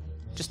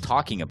 Just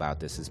talking about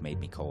this has made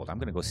me cold. I'm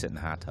going to go sit in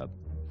the hot tub.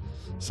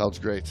 Sounds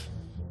great.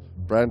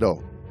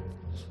 Brando,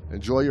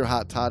 enjoy your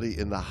hot toddy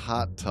in the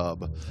hot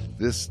tub.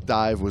 This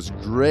dive was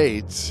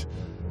great.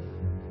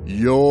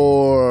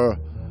 Your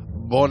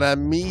bon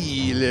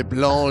ami, le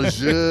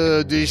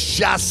plongeur de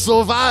chasse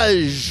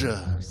sauvage.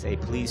 Say,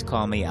 please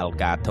call me El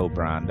Gato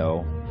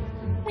Brando.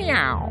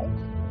 Meow.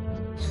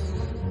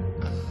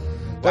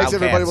 Thanks,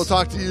 everybody. We'll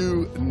talk to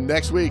you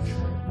next week.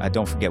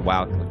 Don't forget,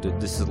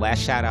 this is the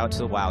last shout out to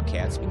the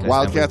Wildcats. Because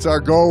Wildcats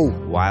are go.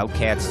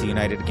 Wildcats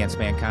united against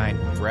mankind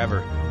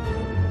forever.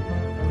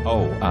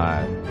 Oh,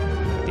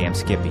 damn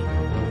Skippy.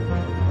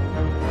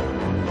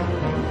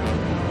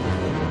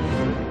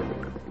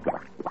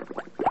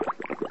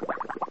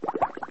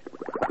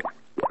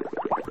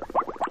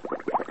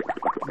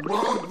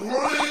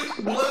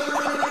 Great